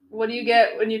 What do you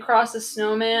get when you cross a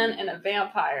snowman and a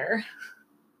vampire?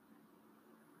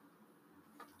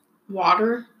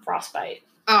 Water? Frostbite.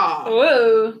 Oh.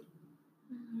 Whoa.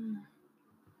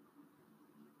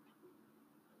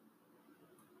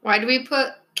 Why do we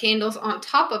put candles on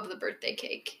top of the birthday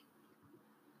cake?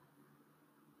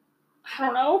 I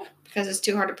don't know. Because it's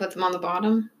too hard to put them on the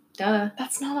bottom. Duh.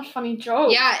 That's not a funny joke.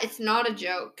 Yeah, it's not a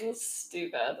joke. It's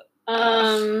stupid.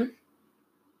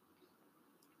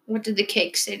 What did the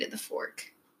cake say to the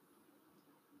fork?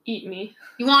 Eat me.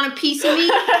 You want a piece of me?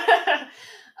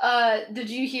 Did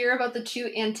you hear about the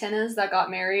 2 antennas that got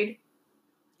married?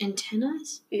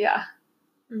 Antennas? Yeah.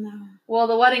 No. Well,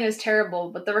 the wedding was terrible,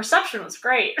 but the reception was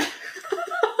great.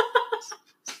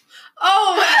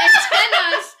 Oh,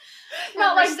 antennas!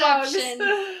 Not like reception.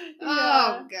 bugs.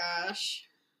 Oh, gosh.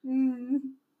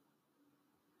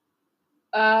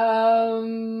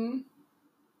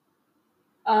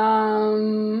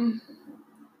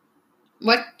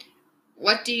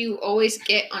 What do you always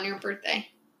get on your birthday?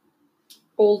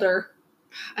 Older.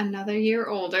 Another year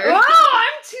older. Oh,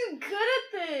 I'm too good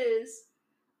at this.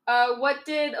 What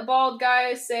did a bald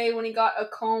guy say when he got a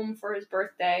comb for his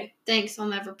birthday? Thanks, I'll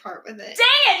never part with it.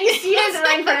 Dang it! You see it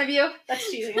right in front of you.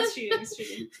 That's cheating.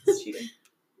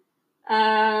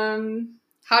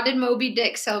 How did Moby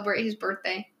Dick celebrate his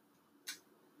birthday?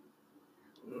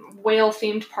 Whale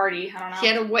themed party. I don't know. He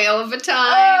had a whale of a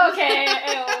time. Oh, okay.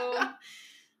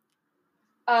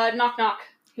 Ew. Knock knock.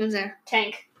 Who's there?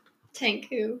 Tank. Tank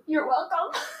who? You're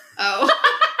welcome. Oh.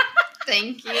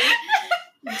 Thank you.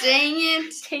 Dang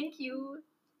it. Thank you.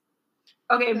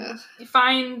 Okay,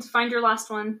 find your last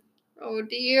one. Oh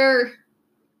dear.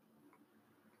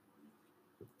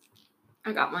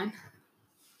 I got mine.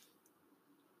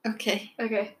 Okay,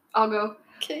 I'll go.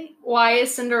 Okay. Why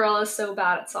is Cinderella so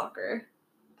bad at soccer?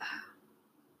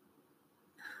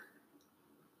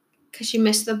 Because she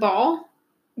missed the ball?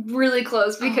 Really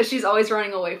close, because she's always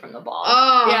running away from the ball.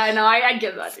 Oh. Yeah, no, I'd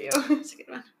give that to you. That's a good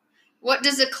one. What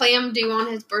does a clam do on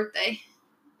his birthday?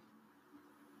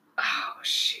 Oh,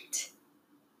 shoot.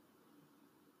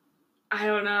 I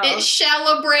don't know. It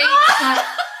SHELL-abrate.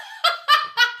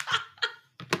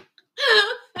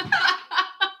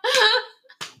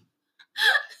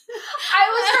 I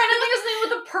was trying to think of something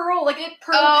with a pearl, like it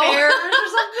pearl pears or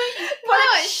something. But No,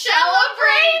 it it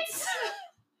SHELL-abrates.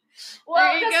 Well,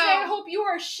 There you Destiny, go. I hope you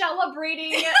are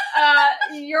SHELL-abrating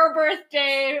your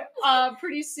birthday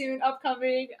pretty soon,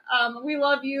 upcoming. We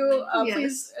love you. Yes.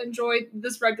 Please enjoy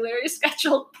this regularly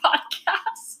scheduled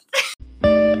podcast.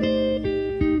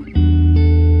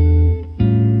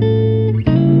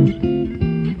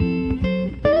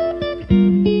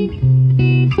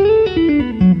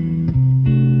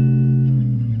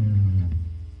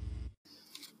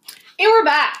 And we're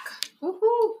back.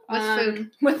 Woohoo. With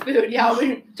food. With food, yeah.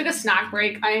 We took a snack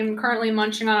break. I am currently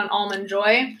munching on an Almond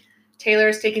Joy. Taylor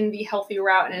is taking the healthy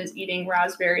route and is eating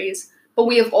raspberries. But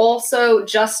we have also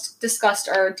just discussed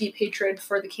our deep hatred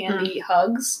for the candy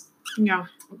hugs. Yeah.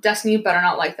 Destiny, you better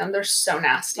not like them. They're so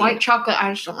nasty. White chocolate,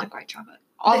 I just don't like white chocolate.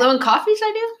 Although in coffees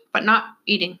I do, but not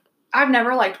eating. I've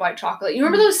never liked white chocolate. You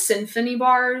remember those symphony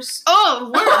bars?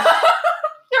 Oh,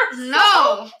 They're no.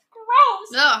 so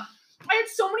gross. No. I had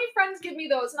so many friends give me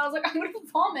those, and I was like, I'm gonna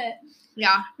vomit.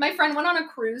 Yeah. My friend went on a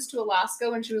cruise to Alaska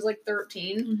when she was like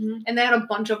 13, Mm-hmm. and they had a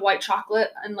bunch of white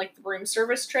chocolate and like room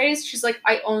service trays. She's like,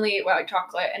 I only ate white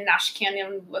chocolate, and now she can't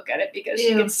even look at it because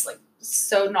she gets like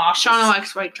so nauseous. Shauna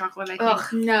likes white chocolate, I think.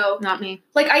 Ugh, no. Not me.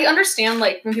 Like, I understand,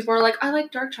 like, when people are like, I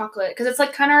like dark chocolate, because it's,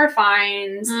 like, kind of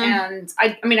refined, and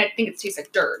I mean, I think it tastes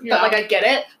like dirt, but, like, I get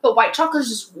it, but white chocolate is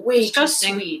just way too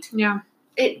sweet. Yeah.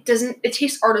 It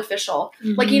tastes artificial.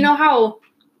 Mm-hmm. Like, you know how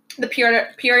the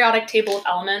periodic table of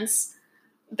elements,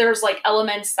 there's, like,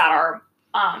 elements that are,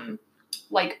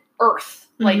 like, earth.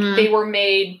 Like, they were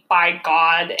made by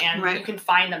God, and you can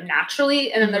find them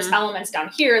naturally. And then there's elements down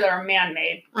here that are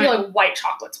man-made. I feel like white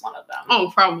chocolate's one of them.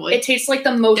 Oh, probably. It tastes like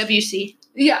the most... WC.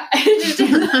 Yeah.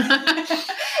 It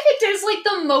tastes like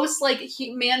the most, like,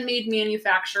 man-made,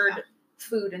 manufactured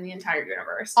food in the entire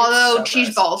universe. Although so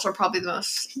cheese balls are probably the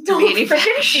most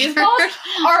freaking cheese balls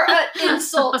are an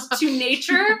insult to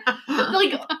nature.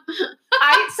 Like,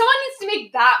 someone needs to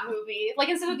make that movie. Like,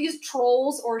 instead of these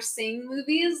Trolls or Sing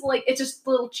movies, like, it's just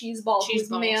little cheese balls.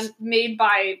 Made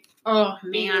by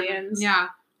aliens. Yeah.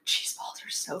 Cheese balls are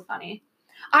so funny.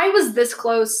 I was this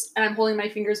close, and I'm holding my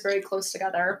fingers very close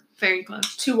together. Very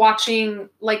close. To watching,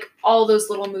 like, all those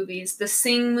little movies. The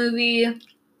Sing movie,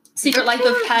 Secret Life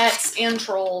of Pets, and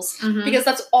Trolls. Mm-hmm. Because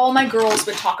that's all my girls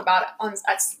would talk about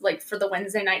for the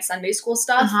Wednesday night Sunday school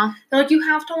stuff. Uh-huh. They're like, you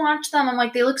have to watch them. I'm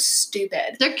like, they look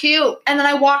stupid. They're cute. And then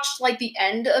I watched, like, the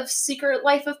end of Secret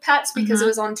Life of Pets because it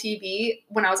was on TV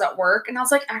when I was at work. And I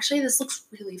was like, actually, this looks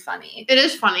really funny. It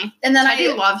is funny. And then Teddy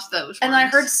loves those And then I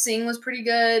heard Sing was pretty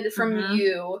good from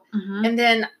you. Mm-hmm. And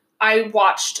then I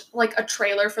watched, like, a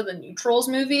trailer for the new Trolls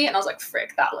movie. And I was like,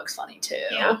 frick, that looks funny, too.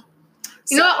 Yeah.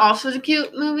 You know what also is a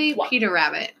cute movie? What? Peter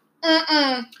Rabbit.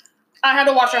 I had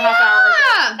to watch a half hour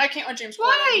ago. I can't with James Corden.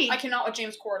 Why? I cannot with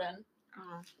James Corden.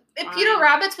 Peter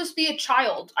Rabbit's supposed to be a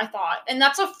child, I thought. And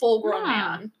that's a full-grown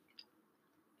man.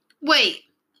 Wait.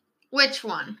 Which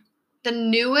one? The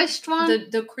newest one?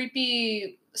 The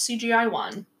creepy CGI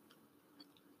one.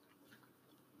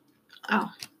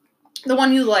 Oh. The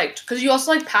one you liked. Because you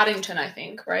also like Paddington, I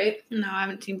think, right? No, I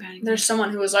haven't seen Paddington. There's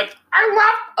someone who was like,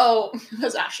 it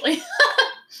was Ashley.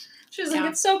 She was like,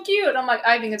 it's so cute. I'm like,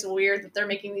 I think it's weird that they're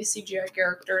making these CGI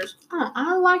characters. Oh,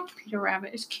 I liked Peter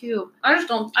Rabbit. It's cute. I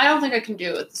don't think I can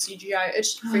do it with the CGI.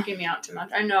 It's freaking me out too much.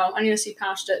 I know. I need to see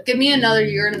past it. Give me another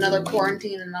year and another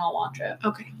quarantine, and then I'll watch it.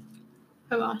 Okay.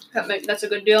 I will. That's a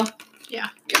good deal? Yeah.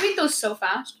 You eat those so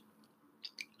fast.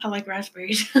 I like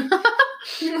raspberries. They're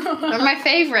my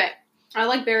favorite. I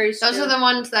like berries, Those are the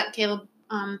ones that Caleb,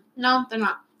 no, they're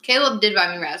not. Caleb did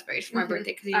buy me raspberries for my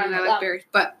birthday because he knew I like berries,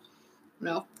 but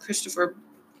no, Christopher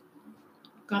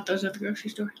got those at the grocery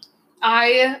store.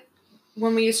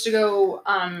 When we used to go,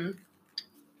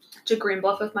 to Green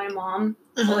Bluff with my mom,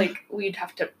 like, we'd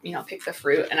have to, pick the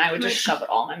fruit, and I would just shove it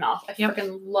all in my mouth. I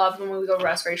freaking loved when we would go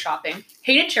raspberry shopping.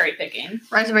 Hated cherry picking.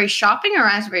 Raspberry shopping or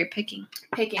raspberry picking?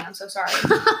 Picking, I'm so sorry.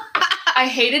 I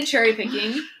hated cherry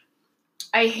picking.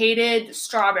 I hated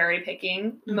strawberry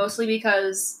picking, mostly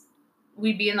because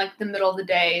we'd be in, like, the middle of the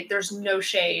day. There's no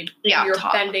shade. Yeah, you're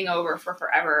bending over for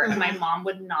forever, and my mom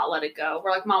would not let it go.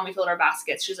 We're like, Mom, we filled our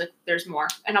baskets. She's like, there's more.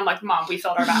 And I'm like, Mom, we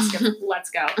filled our baskets. Let's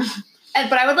go.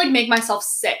 But I would, like, make myself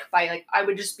sick by, like, I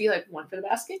would just be like, one for the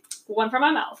basket, one for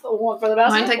my mouth, one for the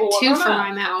basket. Mine's like two for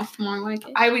my mouth, more like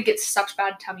it. I would get such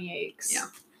bad tummy aches. Yeah.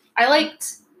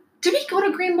 Did we go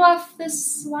to Green Bluff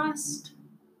this last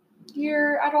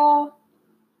year at all?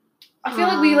 I feel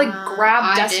like we, like,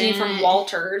 grabbed Destiny from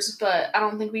Walters, but I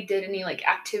don't think we did any, like,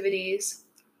 activities.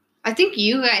 I think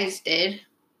you guys did.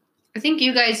 I think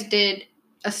you guys did,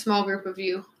 a small group of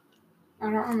you. I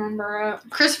don't remember it.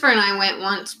 Christopher and I went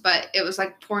once, but it was,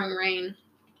 like, pouring rain.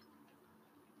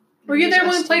 Were you there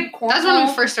when we played cornhole? That's when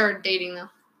we first started dating, though.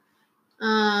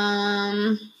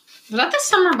 Was that the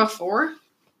summer before?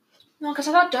 No, because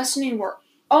I thought Destiny worked.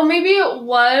 Oh, maybe it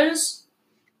was.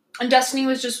 And Destiny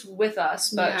was just with us,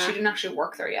 but she didn't actually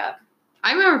work there yet.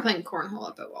 I remember playing cornhole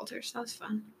up at Walters. That was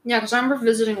fun. Yeah, because I remember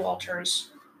visiting Walters.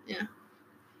 Yeah.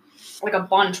 Like a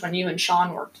bunch when you and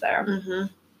Sean worked there. Mm-hmm.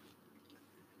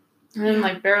 And then,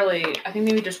 like, barely, I think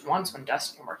maybe just once when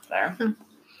Destiny worked there.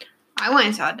 I went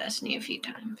and saw Destiny a few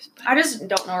times. But I just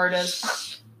don't know where it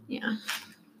is. Yeah.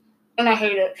 And I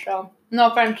hate it, so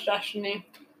no offense, Destiny.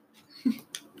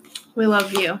 We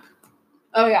love you.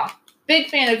 Oh, yeah. Big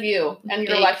fan of you and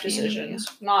your life decisions.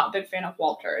 Not big fan of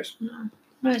Walters. No,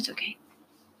 but it's okay.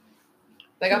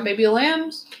 They got baby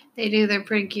lambs. They do. They're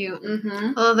pretty cute.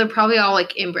 Mm-hmm. Although they're probably all,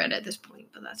 like, inbred at this point,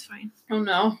 but that's fine. Oh,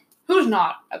 no. Who's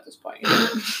not at this point?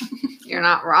 You're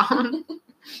not wrong.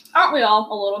 Aren't we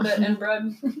all a little bit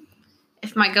inbred?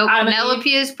 If my goat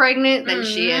Penelope is pregnant, then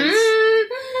she is.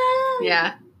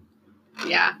 Yeah.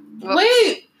 Yeah. Whoops.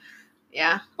 Wait.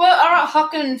 Yeah. But our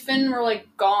Huck and Finn were, like,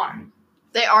 gone.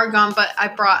 They are gone, but I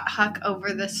brought Huck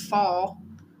over this fall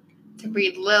to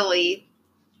breed Lily,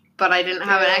 but I didn't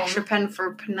have an extra pen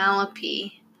for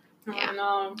Penelope. Yeah.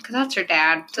 No. Because that's her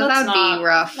dad, so that would be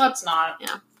rough. That's not.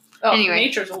 Yeah. Oh, anyway.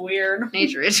 Nature's weird.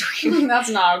 Nature is weird. That's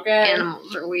not okay.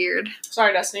 Animals are weird.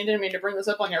 Sorry, Destiny, didn't mean to bring this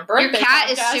up on your birthday. Your cat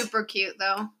podcast. is super cute,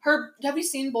 though. Have you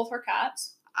seen both her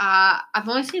cats? I've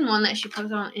only seen one that she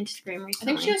posted on Instagram recently. I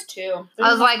think she has two.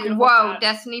 I was like, whoa, cats.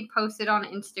 Destiny posted on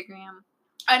Instagram.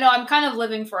 I know, I'm kind of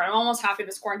living for it. I'm almost happy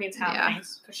this quarantine's happening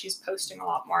because she's posting a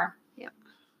lot more. Yep.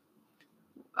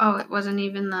 Oh, it wasn't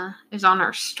even it was on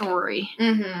her story.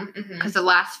 Because the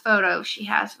last photo she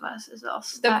has of us is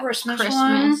also the Christmas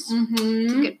one. It's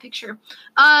a good picture.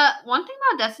 One thing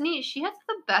about Destiny is she has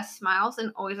the best smiles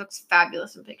and always looks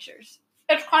fabulous in pictures.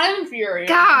 It's kind of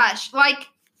infuriating. Gosh, like,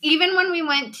 even when we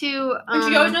went to... and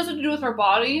she always knows what to do with her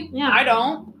body. Yeah. I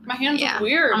don't. My hands look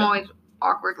weird. I'm always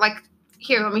awkward. Like,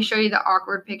 here, let me show you the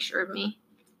awkward picture of me.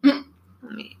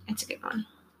 It's a good one.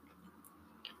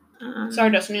 Sorry,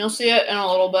 Destiny. You'll see it in a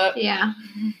little bit. Yeah.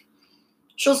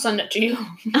 She'll send it to you.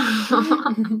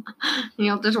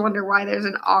 You'll just wonder why there's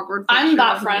an awkward picture. I'm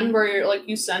that friend where you're like,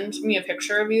 you send me a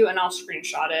picture of you and I'll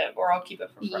screenshot it or I'll keep it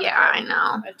for forever. Yeah, I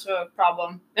know. It's a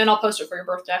problem. And I'll post it for your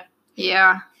birthday.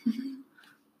 Yeah.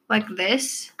 Like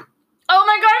this. Oh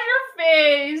my gosh, your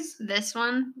face! This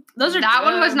one. Those are That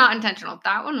good. one was not intentional.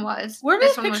 That one was. Where were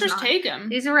these pictures taken?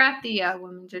 These were at the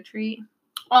women's retreat.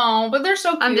 Oh, but they're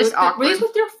so cute. I'm just awkward. Were these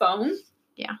with your phone?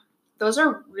 Yeah. Those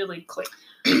are really clear.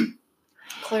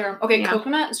 Clear. Okay,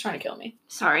 Coconut is trying to kill me.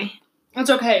 Sorry. It's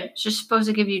okay. It's just supposed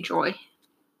to give you joy.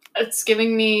 It's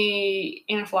giving me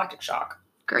anaphylactic shock.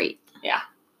 Great. Yeah.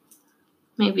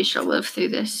 Maybe she'll live through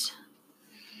this.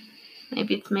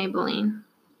 Maybe it's Maybelline.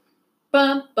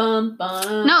 Bum, bum,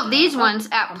 bum. No, these ones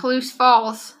at Palouse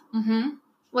Falls. Mm-hmm.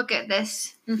 Look at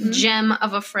this. Gem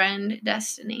of a friend,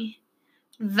 Destiny.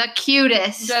 The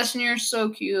cutest. Destiny, you're so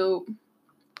cute.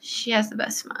 She has the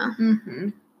best smile. Mm-hmm.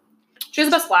 She has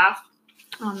the best laugh.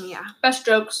 Yeah. Best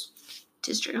jokes.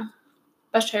 Tis true.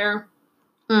 Best hair.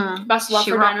 Best love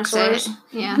for dinosaurs.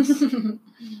 Yes.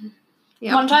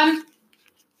 Yep. One time,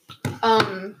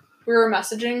 we were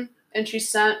messaging and she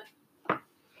sent,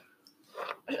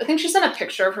 I think she sent a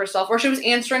picture of herself or she was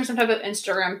answering some type of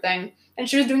Instagram thing and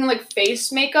she was doing like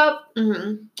face makeup,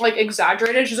 like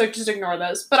exaggerated. She's like, just ignore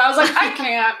this. But I was like, I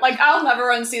can't. Like, I'll never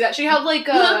unsee that. She had like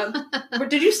a,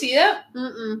 did you see it?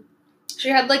 She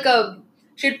had like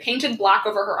she had painted black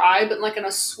over her eye, but like in a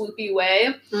swoopy way.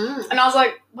 And I was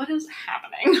like, what is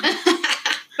happening?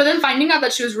 But then finding out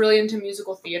that she was really into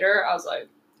musical theater, I was like,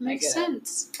 makes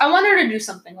sense. I want her to do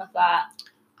something with that.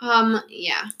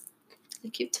 Yeah. I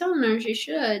keep telling her she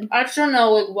should. I just don't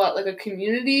know, like, what, like a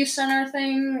community center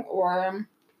thing, or...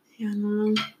 Yeah, I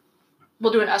don't know.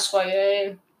 We'll do an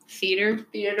SYA theater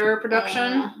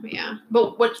production. Yeah.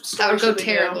 But what story that would go should we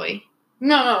terribly. do?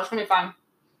 No, it's gonna be fine.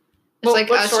 It's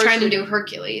like us trying to do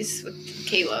Hercules with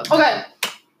Caleb. Okay.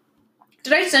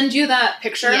 Did I send you that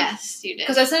picture? Yes, you did.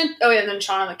 Because I sent... Oh, yeah, and then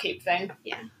Shauna the Cape thing.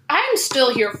 Yeah. I'm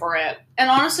still here for it.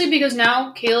 And honestly, because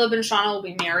now Caleb and Shauna will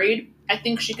be married, I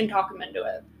think she can talk him into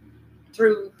it.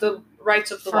 Through the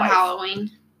rights of the wife. For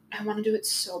Halloween. I want to do it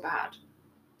so bad.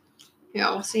 Yeah,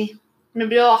 we'll see.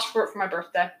 Maybe I'll ask for it for my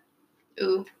birthday.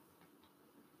 Ooh.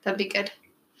 That'd be good.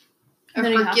 A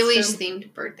Then he has Hercules to.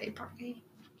 themed birthday party.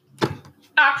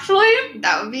 Actually?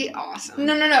 That would be awesome.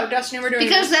 No, Destiny, we're doing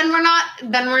because this. then we're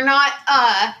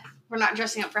not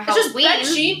dressing up for It's Halloween. just bed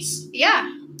sheets. Yeah.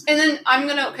 And then I'm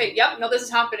gonna, this is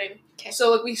happening. Okay.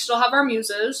 So, like, we still have our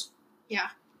muses. Yeah.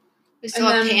 We still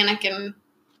have Panic and...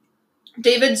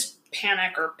 David's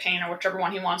Panic or Pain or whichever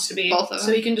one he wants to be. Both of them.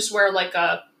 So he can just wear, like,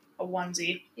 a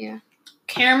onesie. Yeah.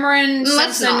 Cameron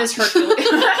Simpson is Hercules.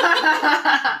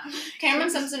 Cameron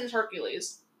Simpson is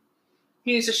Hercules.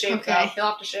 He needs to shave, though. He'll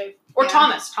have to shave. Or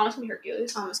Thomas. Thomas can be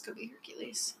Hercules. Thomas could be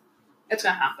Hercules. It's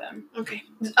gonna happen. Okay.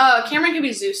 Cameron could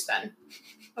be Zeus then.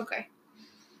 Okay.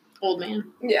 Old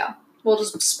man. Yeah. We'll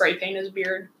just spray paint his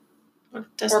beard. Or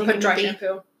put dry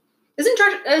shampoo.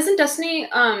 Isn't Destiny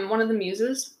one of the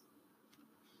muses?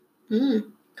 Because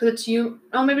it's you.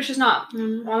 Oh, maybe she's not.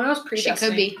 Well, that was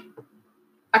pre-Destiny. She could be.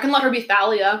 I can let her be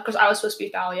Thalia, because I was supposed to be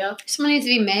Thalia. Someone needs to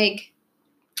be Meg.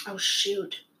 Oh,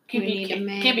 shoot. Can't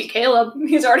be Caleb.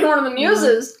 He's already one of the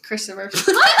muses. Christopher.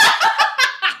 Someone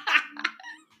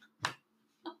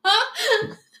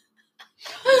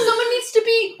needs to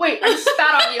be... Wait, I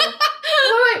spat on you.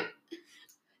 Wait.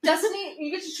 Destiny,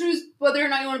 you get to choose whether or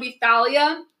not you want to be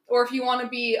Thalia, or if you want to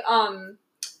be,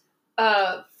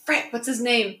 Frick, what's his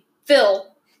name? Phil.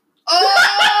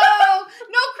 Oh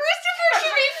no, Christopher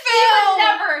should be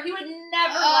Phil. He would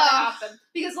never let it happen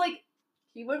because like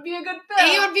he would be a good Phil.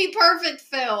 He would be perfect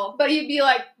Phil, but he'd be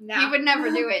like, nah. He would never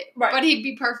do it. Right. But he'd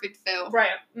be perfect Phil. Right.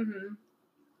 Mm-hmm.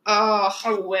 Oh,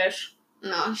 I wish.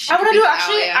 No, I want to do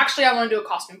actually. I want to do a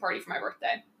costume party for my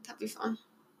birthday. That'd be fun.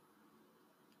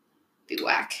 Be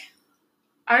whack.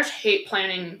 I just hate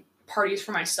planning parties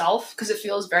for myself because it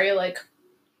feels very like,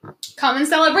 come and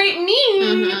celebrate me.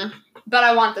 Mm-hmm. But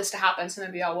I want this to happen, so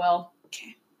maybe I will.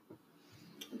 Okay.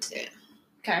 Let's do it.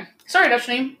 Okay. Sorry,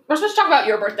 Destiny. We're supposed to talk about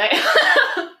your birthday.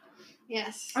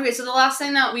 Yes. Okay, so the last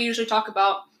thing that we usually talk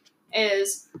about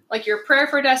is like your prayer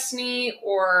for Destiny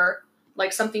or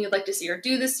like something you'd like to see her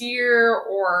do this year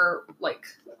or like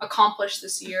accomplish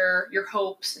this year, your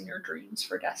hopes and your dreams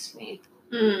for Destiny.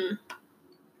 I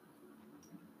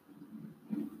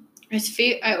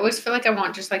always feel like I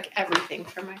want just like everything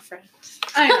for my friends.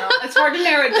 I know. It's hard to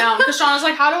narrow it down because Shauna's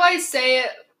like, how do I say it?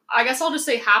 I guess I'll just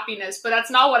say happiness, but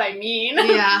that's not what I mean.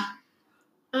 Yeah.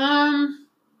 I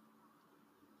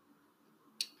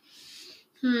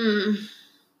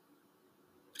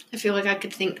feel like I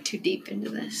could think too deep into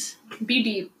this. Be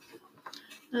deep.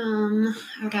 I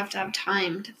would have to have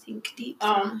time to think deep.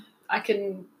 I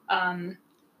can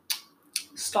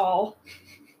stall.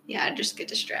 Yeah, I'd just get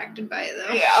distracted by it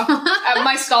though. Yeah.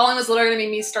 My stalling was literally gonna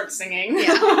make me start singing.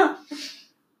 Yeah.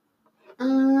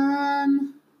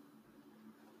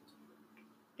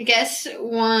 I guess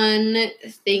one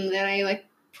thing that I like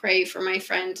pray for my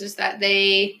friends is that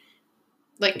they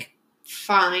like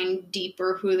find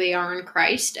deeper who they are in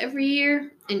Christ every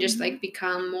year and just like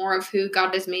become more of who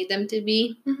God has made them to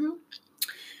be. Mm-hmm.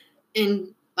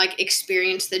 And like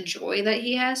experience the joy that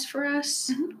he has for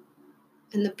us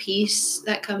and the peace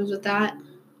that comes with that.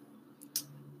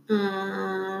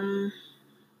 I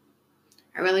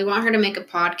really want her to make a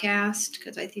podcast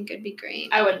because I think it'd be great.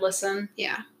 I would listen.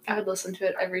 Yeah. I would listen to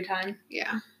it every time.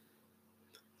 Yeah.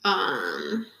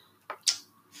 I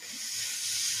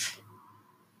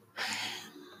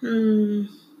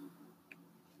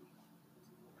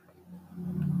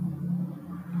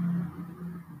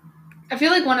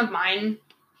feel like one of mine,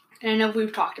 and I know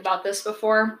we've talked about this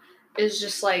before, is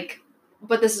just like,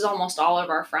 but this is almost all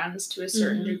of our friends to a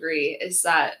certain degree, is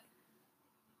that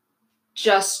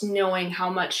just knowing how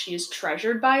much she is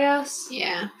treasured by us.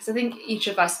 Yeah. Because I think each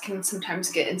of us can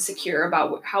sometimes get insecure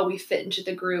about how we fit into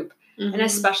the group. And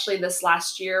especially this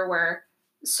last year where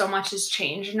so much has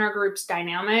changed in our group's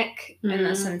dynamic in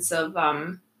the sense of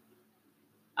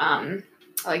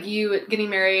like you getting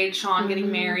married, Sean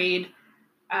getting married,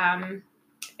 and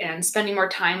spending more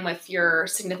time with your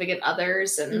significant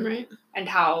others and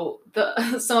how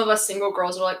some of us single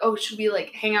girls are like, oh, should we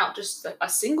like hang out just a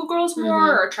single girls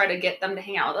more or try to get them to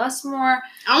hang out with us more?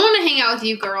 I want to hang out with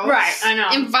you girls. Right, I know.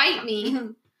 Invite me.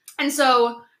 And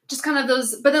so just kind of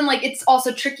those, but then like it's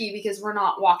also tricky because we're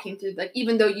not walking through like,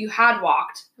 even though you had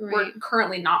walked, we're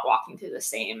currently not walking through the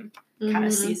same kind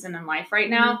of season in life right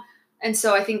now. And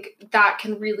so I think that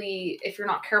can really, if you're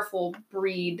not careful,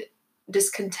 breed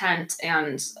discontent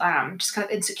and just kind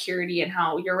of insecurity in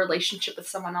how your relationship with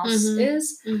someone else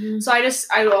is. So I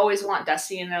always want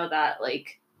Destiny to know that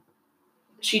like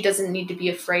she doesn't need to be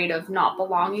afraid of not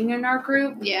belonging in our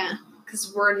group. Yeah.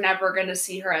 Because we're never going to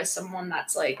see her as someone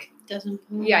that's like,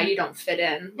 you don't fit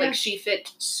in. Like she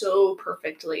fit so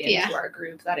perfectly into our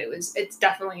group that it was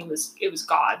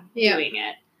God doing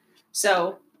it.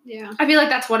 So I feel like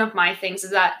that's one of my things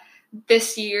is that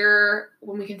this year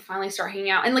when we can finally start hanging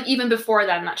out and like even before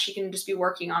then that she can just be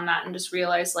working on that and just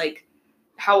realize like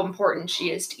how important she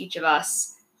is to each of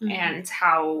us and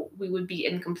how we would be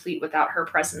incomplete without her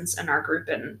presence in our group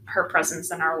and her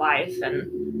presence in our life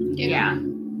and yeah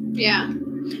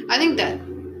I think that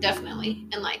definitely.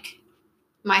 And like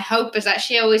my hope is that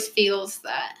she always feels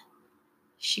that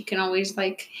she can always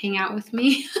like hang out with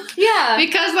me. Yeah.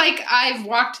 Because like I've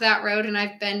walked that road and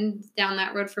I've been down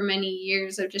that road for many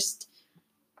years of just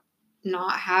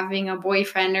not having a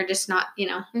boyfriend or just not,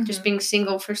 just being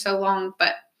single for so long.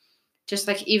 But just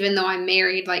like, even though I'm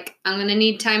married, like I'm going to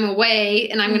need time away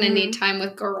and I'm going to need time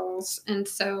with girls. And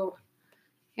so,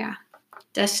 yeah,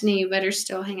 Destiny, you better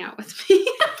still hang out with me.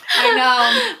 I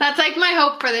know. That's like my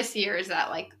hope for this year is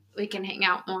that like we can hang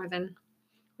out more than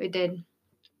we did.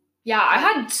 Yeah, I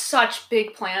had such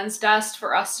big plans, Dust,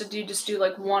 for us to do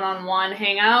like one-on-one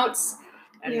hangouts.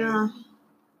 And now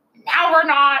we're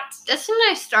not. Dustin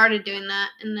and I started doing that,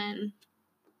 and then,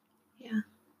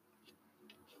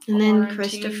 and then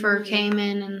Christopher came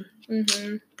in,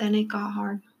 and then it got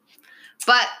hard.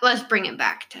 But let's bring it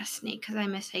back, Destiny, because I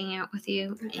miss hanging out with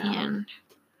you. And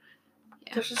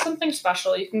there's just something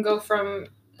special. You can go from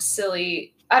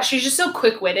silly. She's just so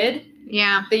quick-witted.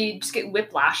 Yeah. That you just get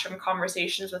whiplash from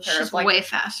conversations with her. She's like, way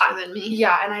faster than me.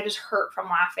 Yeah, and I just hurt from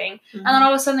laughing. Mm-hmm. And then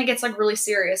all of a sudden it gets like really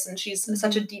serious, and she's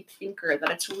such a deep thinker that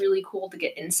it's really cool to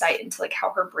get insight into like how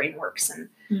her brain works and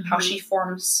how she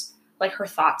forms like her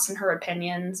thoughts and her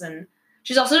opinions. And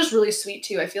she's also just really sweet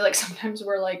too. I feel like sometimes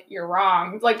we're like, you're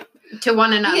wrong. Like to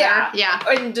one another. Yeah.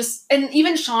 And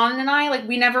even Sean and I, like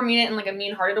we never mean it in like a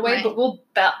mean-hearted way, but we'll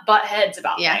butt heads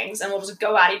about things and we'll just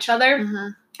go at each other. Mm-hmm.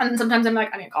 And sometimes I'm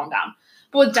like, I need to calm down.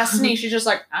 But with Destiny, she's just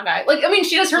like, okay. Like, I mean,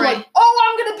 she does her like, oh,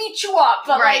 I'm going to beat you up.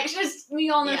 But like, we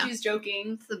all know she's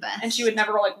joking. It's the best. And she would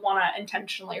never like want to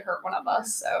intentionally hurt one of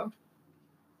us, so.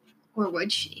 Or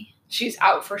would she? She's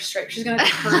out for straight. She's going to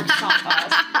curb stomp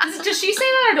us. Does she say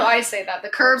that or do I say that? The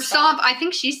curb stomp? I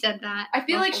think she said that. I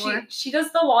feel like she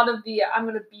does the lot of the, I'm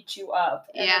going to beat you up.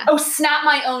 Yeah. Oh, snap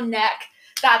my own neck.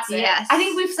 That's it. Yes. I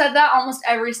think we've said that almost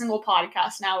every single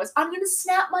podcast now is, I'm going to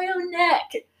snap my own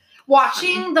neck.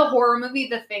 Watching the horror movie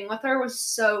The Thing with her was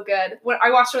so good. When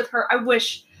I watched it with her, I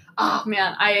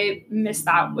missed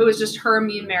that. It was just her,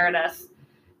 me, and Meredith,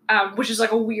 which is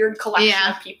like a weird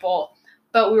collection of people.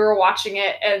 But we were watching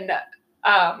it, and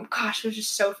it was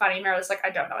just so funny. Meredith's like, I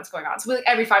don't know what's going on. So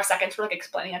every 5 seconds, we're like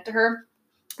explaining it to her.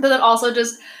 But then also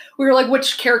we were like,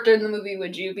 which character in the movie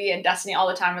would you be? And Destiny all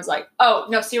the time was like, oh,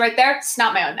 no, see right there?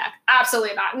 Snap my own neck.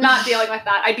 Absolutely not. Not dealing with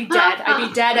that. I'd be dead. I'd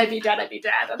be dead. I'd be dead. I'd be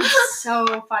dead. It's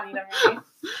so funny to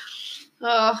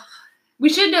me. We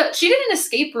should, she did an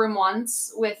escape room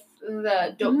once with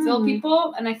the Dopeville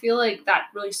people, and I feel like that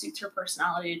really suits her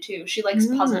personality too. She likes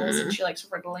puzzles and she likes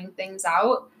riddling things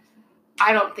out.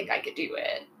 I don't think I could do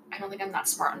it. I don't think I'm that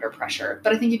smart under pressure,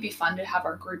 but I think it'd be fun to have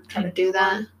our group try to do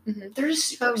that. Mm-hmm. They're just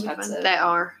super expensive. They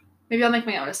are. Maybe I'll make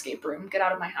my own escape room. Get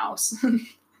out of my house.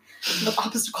 With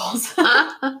obstacles.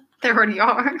 There already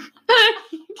are.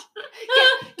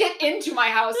 Get into my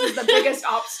house is the biggest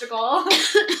obstacle.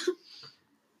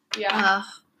 Yeah.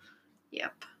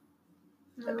 Yep.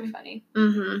 That'd be funny.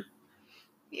 Mm-hmm.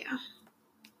 Yeah.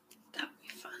 That would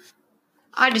be fun.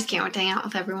 I just can't wait to hang out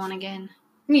with everyone again.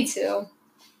 Me too.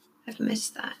 I've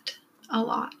missed that a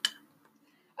lot.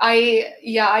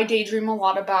 I daydream a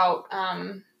lot about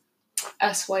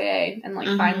SYA and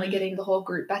like finally getting the whole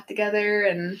group back together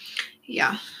and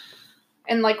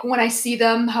and like when I see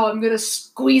them, how I'm gonna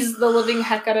squeeze the living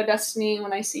heck out of Destiny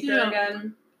when I see her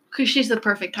again. Because she's the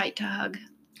perfect height to hug.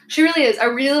 She really is. I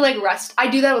really like rest. I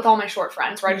do that with all my short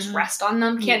friends where I just rest on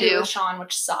them. Can't do it with Sean,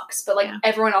 which sucks. But like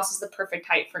everyone else is the perfect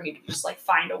height for me to just like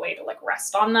find a way to like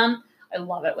rest on them. I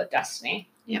love it with Destiny.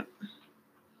 Yep.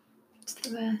 It's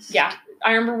the best. Yeah.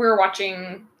 I remember we were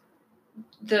watching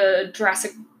the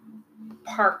Jurassic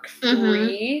Park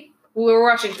 3. We were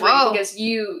watching 3 because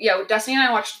Destiny and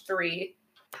I watched 3.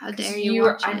 How dare you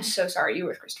watch it? I'm so sorry. You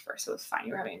were with Christopher, so it was fine.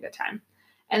 You were having a good time.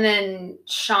 And then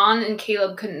Sean and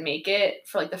Caleb couldn't make it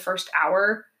for like the first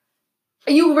hour.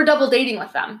 You were double dating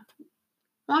with them.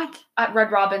 What? At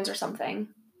Red Robin's or something.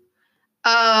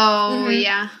 Oh,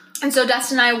 yeah. And so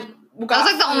Dustin and I got That was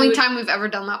like the only time we've ever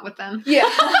done that with them. Yeah.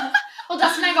 Well,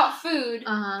 Dustin and I got food.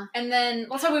 And then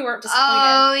that's why we weren't disappointed.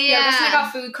 Oh, yeah. Dustin and I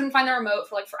got food. Couldn't find the remote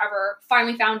for like forever.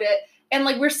 Finally found it. And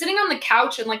like we're sitting on the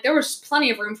couch and like there was plenty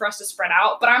of room for us to spread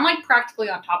out. But I'm like practically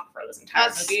on top of her this entire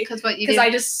movie. Because I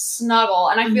just snuggle.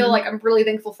 And I feel like I'm really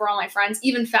thankful for all my friends.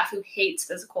 Even Pfeff, who hates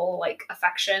physical like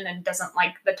affection and doesn't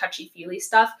like the touchy-feely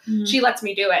stuff. She lets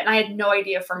me do it. And I had no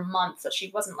idea for months that she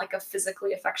wasn't like a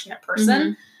physically affectionate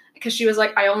person. Because she was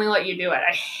like, I only let you do it.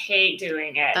 I hate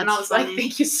doing it. And I was like,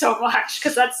 thank you so much.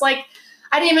 Because that's like,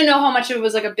 I didn't even know how much it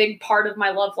was like a big part of my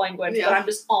love language. But I'm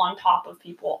just on top of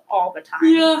people all the time.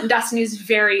 Yeah. And Destiny's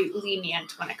very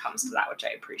lenient when it comes to that, which I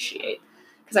appreciate.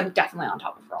 Because I'm definitely on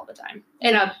top of her all the time.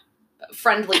 In a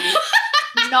friendly,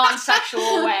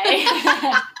 non-sexual way.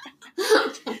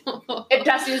 If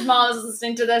Destiny's mom is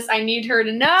listening to this, I need her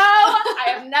to know I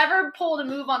have never pulled a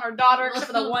move on her daughter except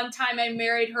for the one time I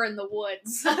married her in the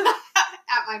woods.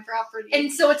 At my property.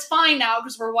 And so it's fine now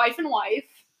because we're wife and wife.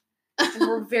 And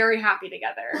we're very happy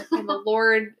together. And the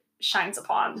Lord shines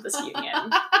upon this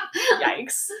union.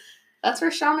 Yikes. That's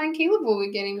where Shauna and Caleb will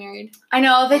be getting married. I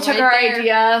know. They took our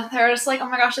idea. They were just like, oh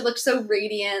my gosh, it looks so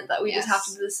radiant that we just have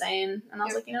to do the same. And I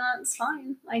was like, you know what? It's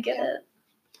fine. I get it.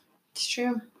 It's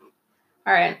true.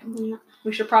 All right.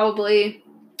 We should probably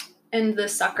end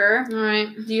this sucker. All right.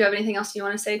 Do you have anything else you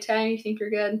want to say, Tay? You think you're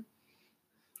good?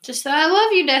 Just that I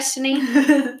love you, Destiny.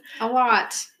 A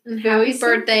lot. Happy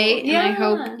birthday. And I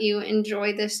hope you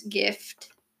enjoy this gift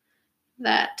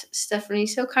that Stephanie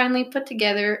so kindly put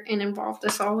together and involved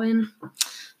us all in.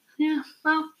 Yeah,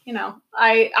 well, you know,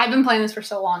 I've been playing this for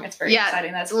so long. It's very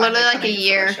exciting. That's literally like a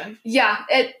year. Yeah,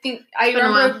 I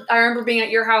remember being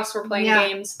at your house. We're playing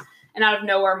games, and out of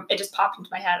nowhere, it just popped into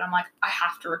my head. I'm like, I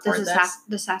have to record this.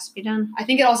 This has to be done. I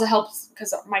think it also helps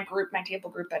because my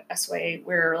table group at SWA,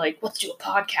 we're like, let's do a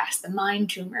podcast, the Mind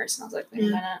Tumors, and I was like, wait a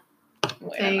minute.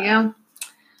 There you go.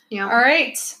 Yeah. All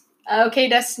right. Okay,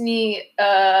 Destiny,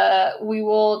 we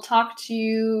will talk to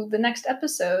you the next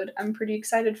episode. I'm pretty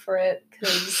excited for it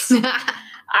because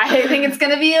I think it's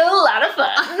going to be a lot of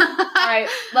fun. All right.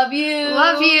 Love you.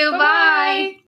 Love you. Bye.